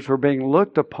letters were being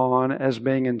looked upon as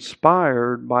being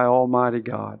inspired by Almighty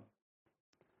God.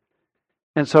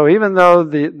 And so even though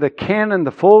the canon,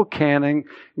 the full canon,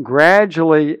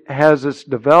 gradually has its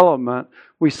development,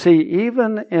 we see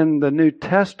even in the New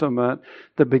Testament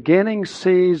the beginning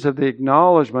seeds of the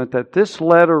acknowledgement that this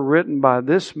letter written by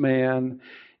this man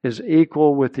is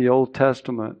equal with the Old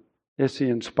Testament. It's the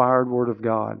inspired Word of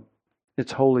God.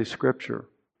 It's Holy Scripture.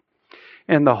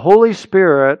 And the Holy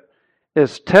Spirit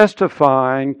is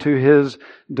testifying to His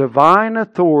divine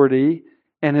authority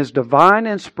and His divine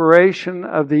inspiration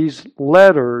of these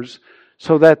letters,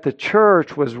 so that the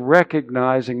church was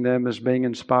recognizing them as being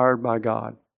inspired by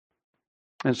God.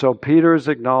 And so Peter is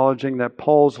acknowledging that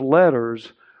Paul's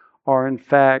letters are, in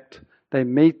fact, they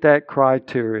meet that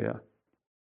criteria.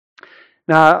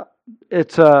 Now,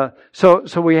 it's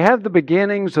so we have the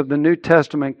beginnings of the New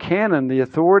Testament canon, the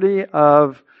authority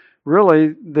of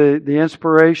really the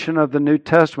inspiration of the New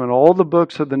Testament, all the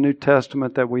books of the New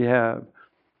Testament that we have,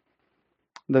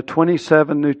 the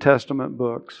 27 New Testament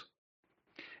books.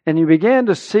 And you began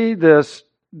to see this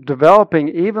developing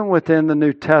even within the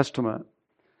New Testament.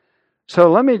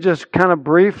 So let me just kind of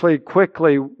briefly,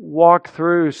 quickly walk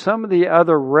through some of the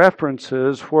other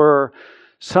references where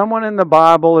someone in the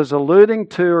Bible is alluding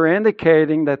to or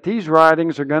indicating that these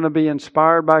writings are going to be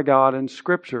inspired by God in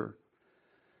Scripture.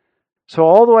 So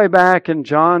all the way back in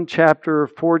John chapter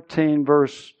 14,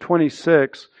 verse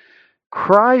 26,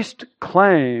 Christ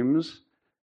claims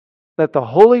that the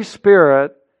Holy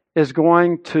Spirit is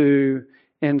going to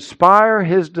inspire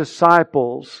His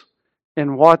disciples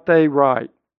in what they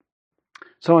write.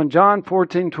 So in John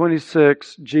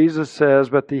 14:26, Jesus says,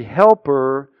 "But the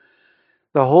Helper,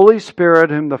 the Holy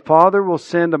Spirit, whom the Father will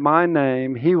send in my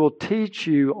name, He will teach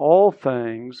you all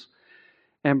things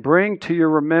and bring to your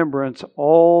remembrance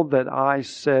all that I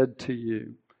said to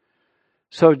you."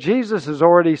 So Jesus is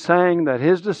already saying that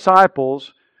His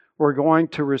disciples were going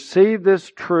to receive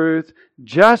this truth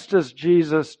just as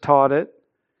Jesus taught it,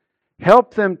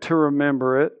 help them to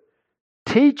remember it,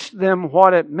 teach them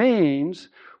what it means,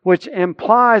 which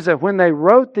implies that when they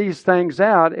wrote these things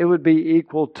out, it would be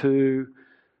equal to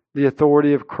the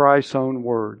authority of Christ's own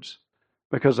words.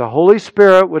 Because the Holy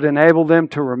Spirit would enable them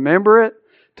to remember it,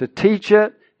 to teach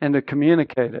it, and to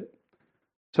communicate it.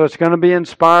 So it's going to be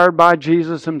inspired by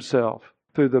Jesus Himself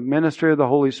through the ministry of the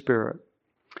Holy Spirit.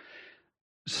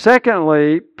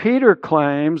 Secondly, Peter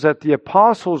claims that the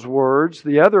apostles' words,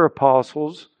 the other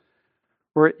apostles,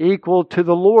 were equal to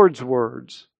the Lord's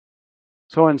words.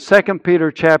 So in 2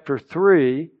 Peter chapter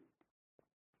 3,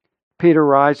 Peter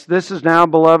writes, "This is now,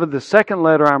 beloved, the second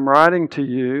letter I'm writing to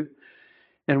you,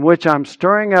 in which I'm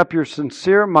stirring up your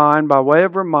sincere mind by way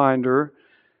of reminder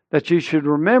that you should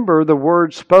remember the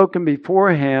words spoken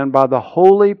beforehand by the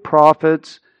holy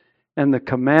prophets and the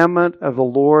commandment of the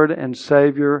Lord and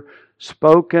Savior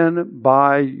spoken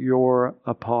by your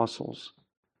apostles."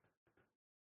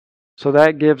 So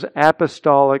that gives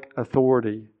apostolic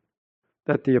authority.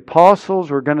 That the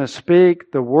apostles were going to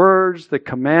speak the words, the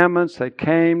commandments that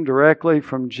came directly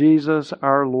from Jesus,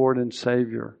 our Lord and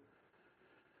Savior.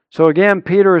 So again,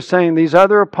 Peter is saying these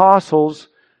other apostles,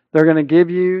 they're going to give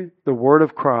you the Word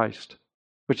of Christ,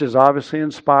 which is obviously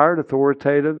inspired,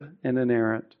 authoritative, and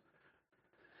inerrant.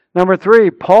 Number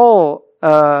 3, Paul,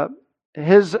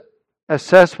 his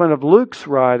assessment of Luke's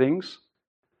writings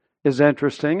is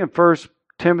interesting. In 1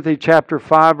 Timothy chapter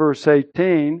 5, verse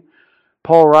 18,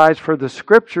 Paul writes, "For the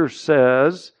Scripture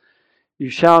says, you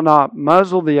shall not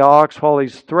muzzle the ox while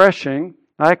he's threshing."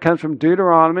 That comes from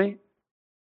Deuteronomy.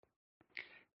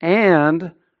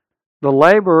 "And the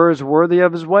laborer is worthy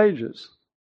of his wages."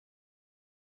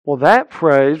 Well, that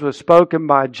phrase was spoken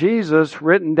by Jesus,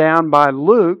 written down by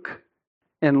Luke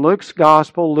in Luke's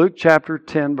Gospel, Luke chapter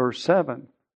 10, verse 7.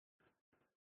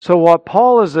 So what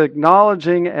Paul is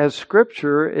acknowledging as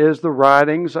Scripture is the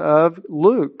writings of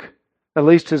Luke, at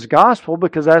least his Gospel,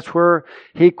 because that's where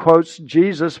he quotes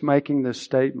Jesus making this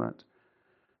statement.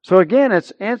 So again,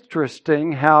 it's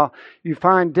interesting how you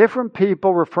find different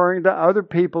people referring to other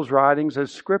people's writings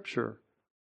as Scripture.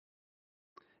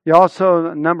 You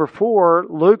also, number 4,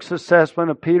 Luke's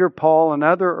assessment of Peter, Paul, and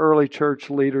other early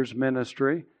church leaders'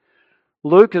 ministry.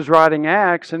 Luke is writing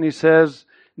Acts, and he says,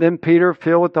 "Then Peter,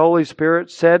 filled with the Holy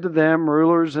Spirit, said to them,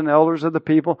 rulers and elders of the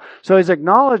people." So he's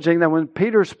acknowledging that when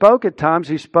Peter spoke at times,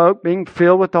 he spoke being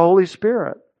filled with the Holy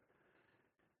Spirit.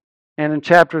 And in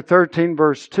chapter 13,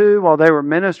 verse 2, while they were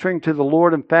ministering to the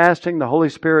Lord and fasting, the Holy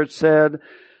Spirit said,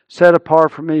 "Set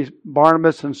apart for me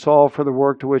Barnabas and Saul for the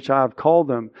work to which I have called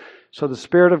them." So the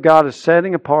Spirit of God is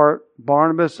setting apart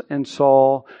Barnabas and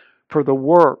Saul for the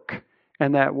work.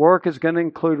 And that work is going to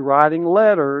include writing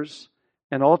letters.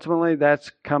 And ultimately, that's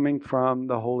coming from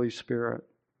the Holy Spirit.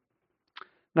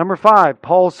 Number 5,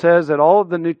 Paul says that all of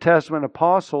the New Testament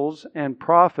apostles and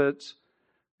prophets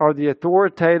are the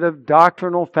authoritative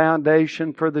doctrinal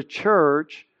foundation for the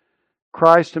church,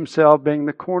 Christ Himself being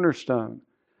the cornerstone.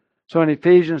 So in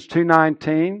Ephesians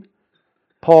 2:19,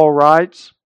 Paul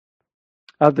writes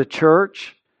of the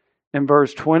church in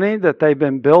verse 20 that they've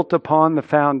been built upon the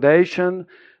foundation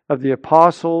of the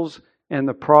apostles and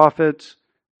the prophets,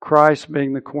 Christ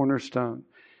being the cornerstone.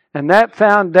 And that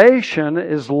foundation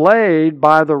is laid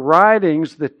by the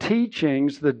writings, the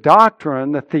teachings, the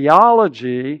doctrine, the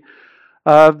theology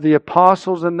of the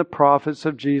apostles and the prophets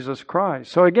of Jesus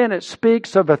Christ. So again, it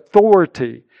speaks of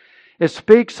authority. It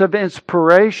speaks of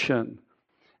inspiration.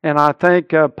 And I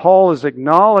think Paul is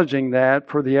acknowledging that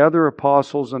for the other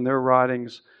apostles and their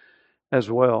writings as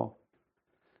well.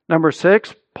 Number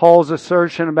 6, Paul's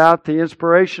assertion about the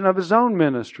inspiration of his own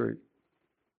ministry.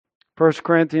 1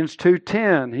 Corinthians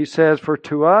 2:10, he says, "For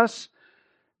to us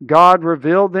God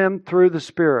revealed them through the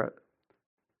Spirit."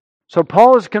 So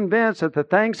Paul is convinced that the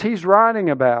things he's writing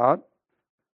about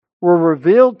were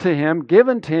revealed to him,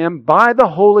 given to him by the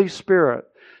Holy Spirit.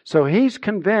 So he's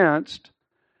convinced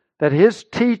that his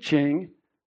teaching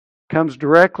comes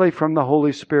directly from the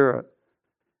Holy Spirit.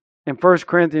 In 1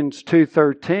 Corinthians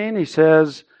 2:13, he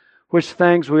says, which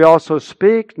things we also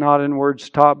speak, not in words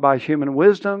taught by human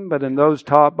wisdom, but in those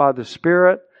taught by the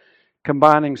Spirit,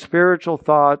 combining spiritual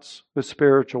thoughts with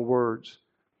spiritual words.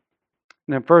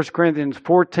 And in 1 Corinthians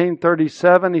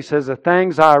 14:37, he says, the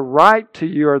things I write to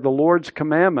you are the Lord's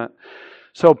commandment.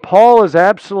 So Paul is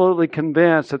absolutely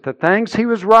convinced that the things he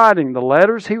was writing, the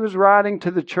letters he was writing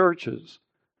to the churches,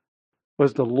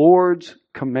 was the Lord's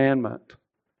commandment,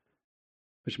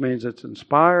 which means it's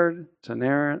inspired, it's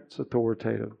inerrant, it's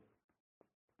authoritative.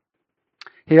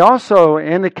 He also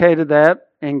indicated that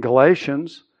in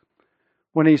Galatians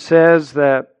when he says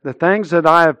that the things that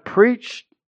I have preached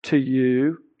to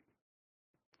you,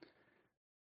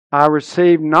 I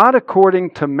received not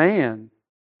according to man,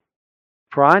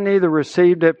 for I neither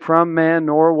received it from man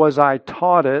nor was I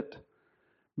taught it,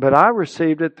 but I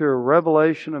received it through a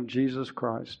revelation of Jesus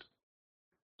Christ.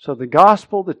 So the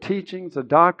gospel, the teachings, the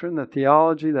doctrine, the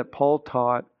theology that Paul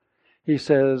taught, he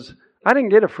says, I didn't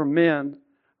get it from men.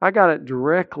 I got it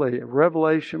directly, a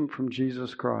revelation from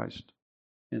Jesus Christ.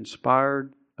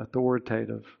 Inspired,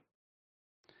 authoritative.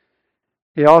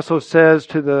 He also says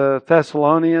to the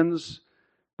Thessalonians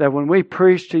that when we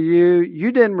preach to you,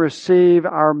 you didn't receive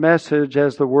our message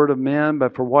as the word of men,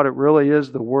 but for what it really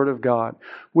is, the word of God.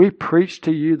 We preached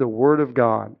to you the word of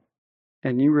God,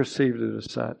 and you received it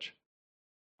as such.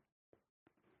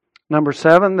 Number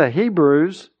 7, the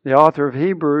Hebrews, the author of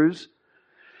Hebrews,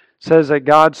 says that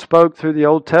God spoke through the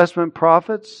Old Testament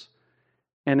prophets,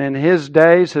 and in His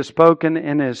days has spoken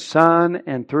in His Son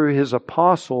and through His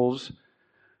apostles,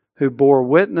 who bore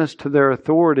witness to their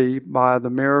authority by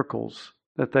the miracles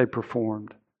that they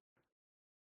performed.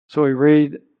 So we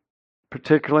read,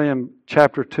 particularly in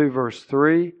chapter 2, verse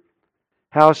 3,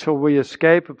 how shall we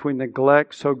escape if we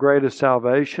neglect so great a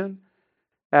salvation,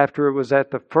 after it was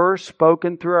at the first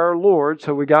spoken through our Lord?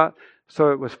 So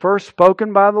it was first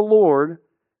spoken by the Lord,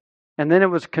 and then it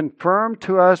was confirmed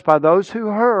to us by those who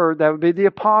heard, that would be the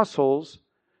apostles,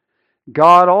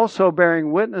 God also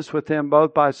bearing witness with them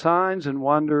both by signs and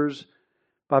wonders,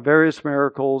 by various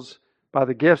miracles, by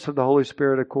the gifts of the Holy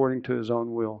Spirit according to His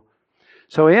own will.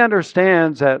 So he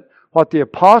understands that what the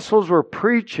apostles were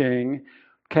preaching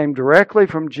came directly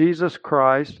from Jesus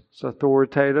Christ. It's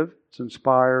authoritative, it's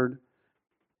inspired,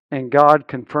 and God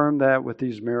confirmed that with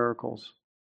these miracles.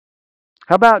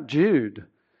 How about Jude?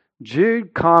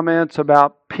 Jude comments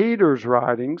about Peter's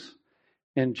writings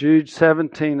in Jude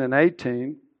 17 and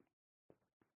 18.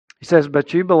 He says,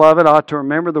 but you, beloved, ought to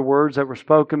remember the words that were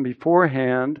spoken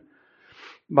beforehand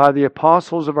by the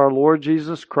apostles of our Lord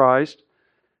Jesus Christ,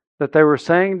 that they were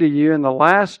saying to you, in the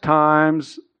last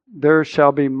times there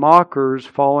shall be mockers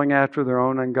following after their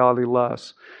own ungodly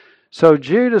lusts. So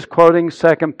Jude is quoting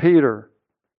 2 Peter.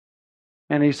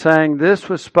 And he's saying this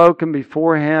was spoken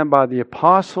beforehand by the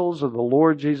apostles of the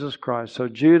Lord Jesus Christ. So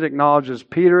Jude acknowledges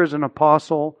Peter as an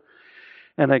apostle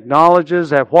and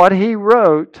acknowledges that what he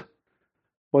wrote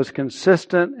was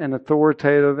consistent and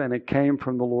authoritative, and it came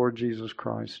from the Lord Jesus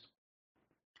Christ.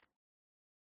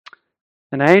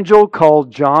 An angel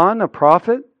called John, a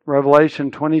prophet, Revelation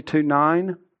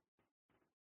 22:9.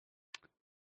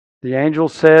 The angel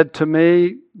said to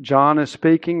me, John is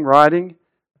speaking, writing,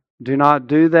 do not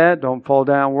do that. Don't fall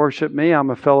down and worship me. I'm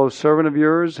a fellow servant of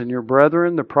yours and your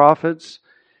brethren, the prophets,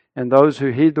 and those who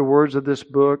heed the words of this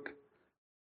book,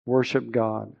 worship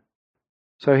God.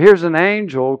 So here's an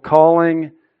angel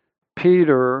calling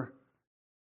Peter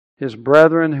his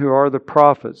brethren who are the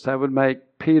prophets. That would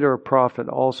make Peter a prophet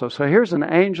also. So here's an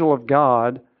angel of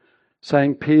God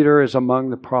saying Peter is among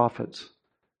the prophets.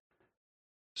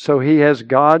 So he has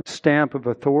God's stamp of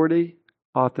authority,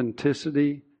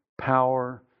 authenticity,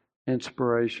 power,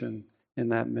 inspiration in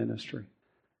that ministry.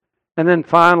 And then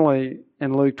finally,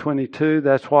 in Luke 22,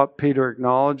 that's what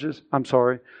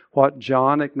what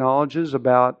John acknowledges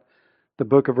about the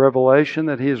book of Revelation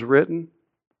that he has written.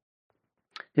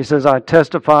 He says, I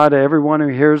testify to everyone who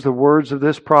hears the words of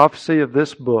this prophecy of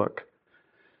this book.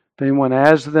 If anyone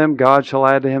adds to them, God shall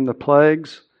add to him the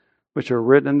plagues which are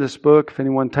written in this book. If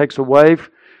anyone takes away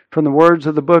from the words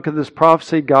of the book of this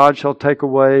prophecy, God shall take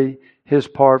away his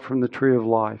part from the tree of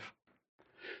life.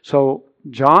 So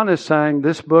John is saying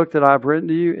this book that I've written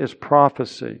to you is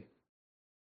prophecy.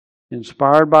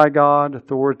 Inspired by God,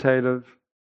 authoritative,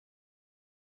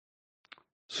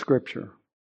 Scripture.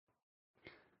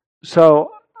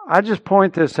 So I just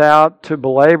point this out to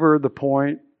belabor the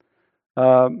point,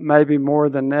 maybe more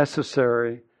than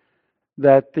necessary,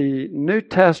 that the New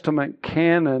Testament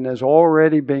canon is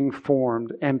already being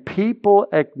formed, and people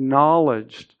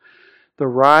acknowledged the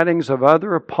writings of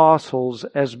other apostles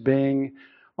as being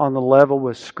on the level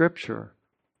with Scripture.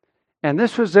 And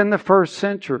this was in the first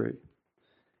century.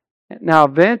 Now,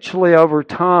 eventually, over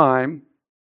time,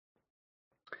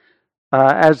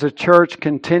 as the church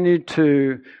continued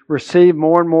to receive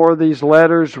more and more of these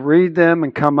letters, read them,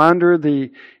 and come under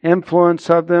the influence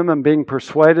of them and being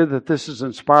persuaded that this is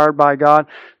inspired by God,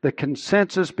 the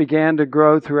consensus began to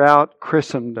grow throughout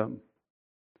Christendom.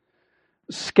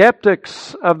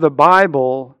 Skeptics of the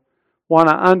Bible want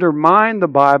to undermine the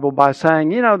Bible by saying,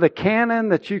 the canon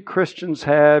that you Christians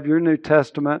have, your New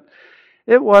Testament,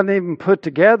 it wasn't even put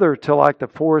together till like the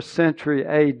 4th century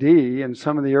AD in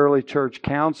some of the early church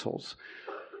councils.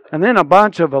 And then a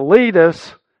bunch of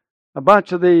elitists, a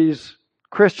bunch of these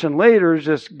Christian leaders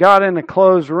just got in a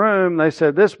closed room. They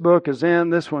said, this book is in,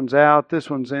 this one's out, this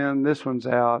one's in, this one's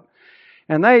out.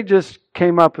 And they just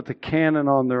came up with the canon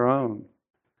on their own.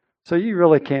 So you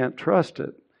really can't trust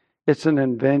it. It's an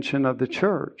invention of the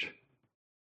church.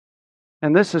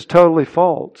 And this is totally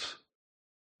false.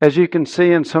 As you can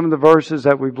see in some of the verses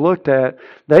that we've looked at,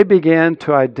 they began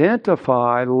to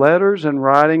identify letters and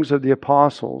writings of the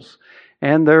apostles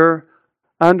and their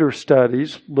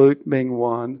understudies, Luke being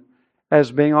one,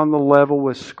 as being on the level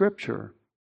with Scripture.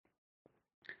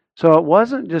 So it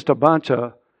wasn't just a bunch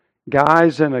of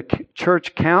guys in a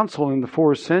church council in the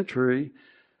 4th century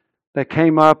that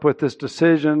came up with this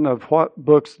decision of what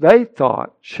books they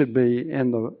thought should be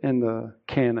in the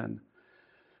canon.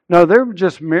 No, they were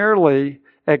just merely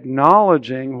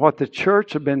acknowledging what the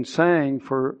church had been saying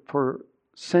for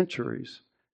centuries.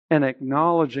 And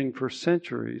acknowledging for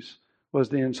centuries was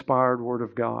the inspired Word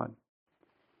of God.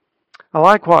 I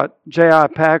like what J.I.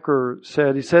 Packer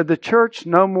said. He said, the church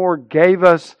no more gave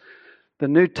us the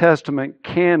New Testament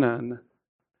canon,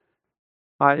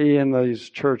 i.e. in these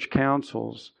church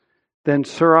councils, than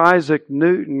Sir Isaac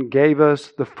Newton gave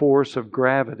us the force of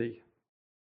gravity.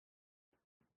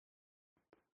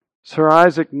 Sir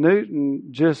Isaac Newton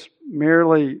just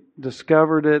merely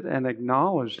discovered it and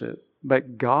acknowledged it,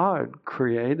 but God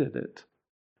created it.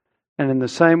 And in the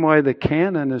same way, the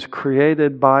canon is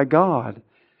created by God.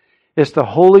 It's the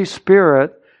Holy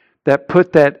Spirit that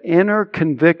put that inner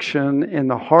conviction in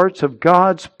the hearts of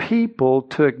God's people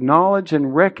to acknowledge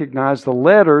and recognize the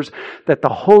letters that the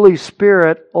Holy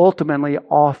Spirit ultimately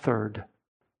authored.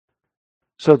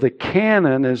 So the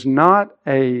canon is not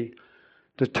a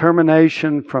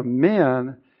determination from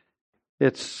men,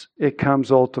 it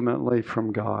comes ultimately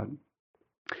from God.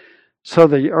 So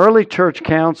the early church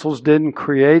councils didn't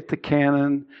create the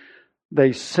canon.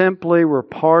 They simply were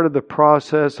part of the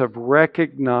process of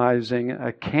recognizing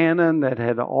a canon that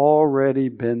had already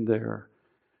been there.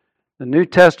 The New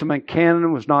Testament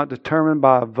canon was not determined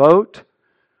by a vote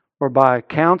or by a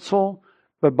council,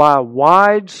 but by a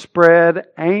widespread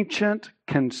ancient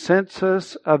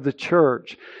consensus of the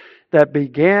church that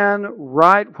began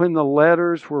right when the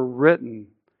letters were written.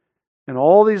 And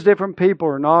all these different people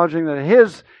are acknowledging that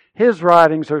his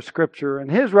writings are Scripture,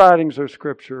 and his writings are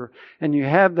Scripture. And you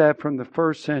have that from the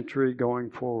 1st century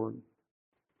going forward.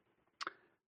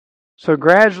 So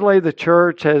gradually the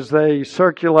church, as they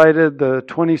circulated the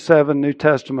 27 New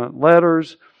Testament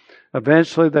letters,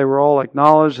 eventually they were all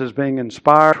acknowledged as being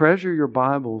inspired. Treasure your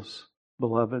Bibles,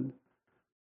 beloved.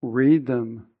 Read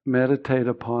them, meditate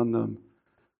upon them,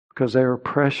 because they are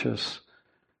precious.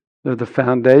 They're the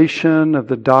foundation of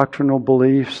the doctrinal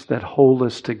beliefs that hold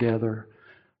us together,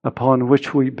 upon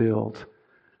which we build,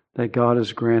 that God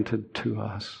has granted to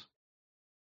us.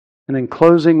 And in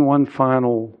closing, one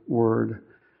final word,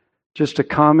 just to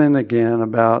comment again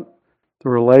about the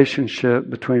relationship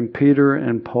between Peter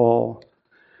and Paul.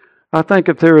 I think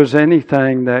if there is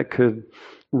anything that could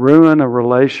ruin a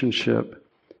relationship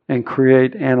and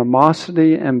create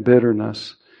animosity and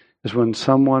bitterness, is when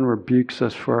someone rebukes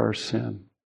us for our sin.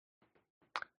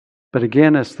 But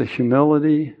again, it's the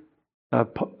humility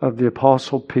of the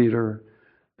Apostle Peter,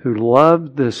 who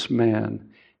loved this man,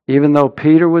 even though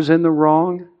Peter was in the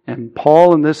wrong and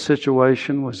Paul in this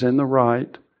situation was in the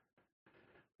right.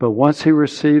 But once he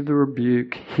received the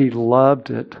rebuke, he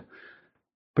loved it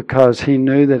because he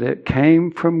knew that it came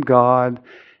from God.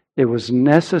 It was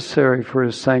necessary for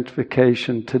his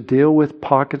sanctification to deal with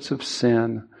pockets of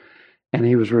sin. And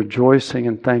he was rejoicing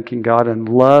and thanking God and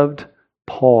loved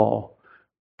Paul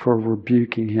for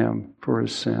rebuking him for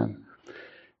his sin.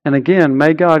 And again,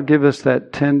 may God give us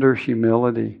that tender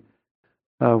humility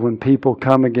when people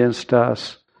come against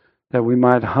us, that we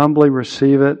might humbly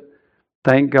receive it,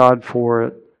 thank God for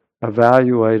it,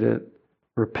 evaluate it,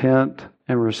 repent,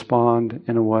 and respond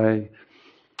in a way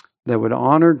that would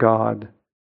honor God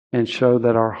and show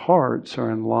that our hearts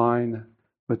are in line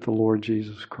with the Lord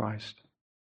Jesus Christ.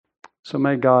 So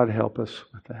may God help us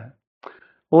with that.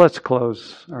 Well, let's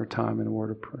close our time in a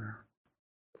word of prayer.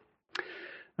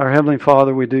 Our Heavenly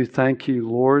Father, we do thank you,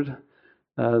 Lord,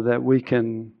 that we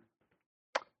can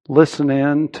listen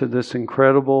in to this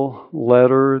incredible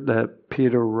letter that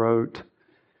Peter wrote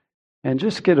and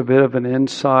just get a bit of an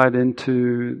insight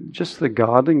into just the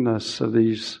godliness of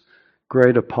these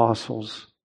great apostles,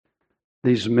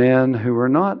 these men who were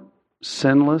not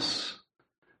sinless,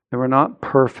 they were not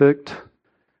perfect,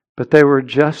 but they were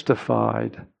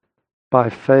justified by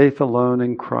faith alone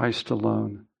in Christ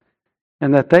alone,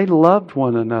 and that they loved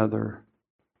one another,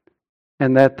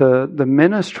 and that the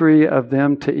ministry of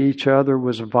them to each other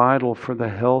was vital for the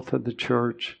health of the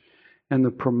church and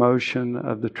the promotion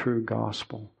of the true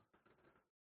gospel.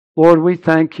 Lord, we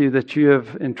thank you that you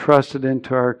have entrusted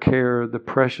into our care the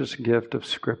precious gift of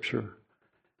Scripture.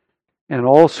 And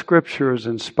all Scripture is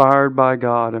inspired by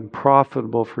God and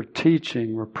profitable for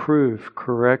teaching, reproof,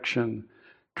 correction,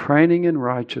 training in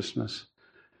righteousness,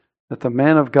 that the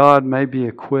man of God may be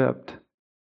equipped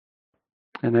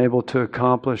and able to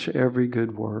accomplish every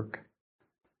good work.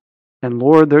 And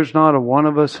Lord, there's not a one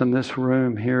of us in this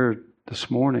room here this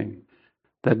morning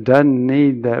that doesn't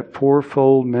need that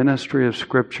fourfold ministry of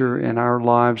Scripture in our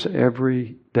lives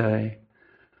every day.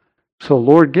 So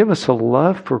Lord, give us a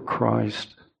love for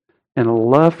Christ and a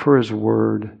love for His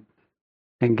Word,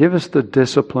 and give us the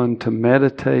discipline to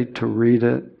meditate, to read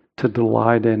it, to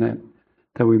delight in it,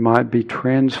 that we might be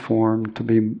transformed to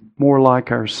be more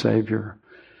like our Savior,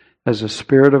 as the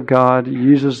Spirit of God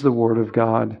uses the Word of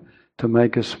God to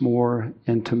make us more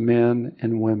into men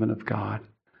and women of God.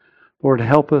 Lord,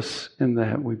 help us in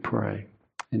that, we pray.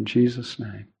 In Jesus'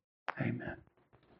 name, amen.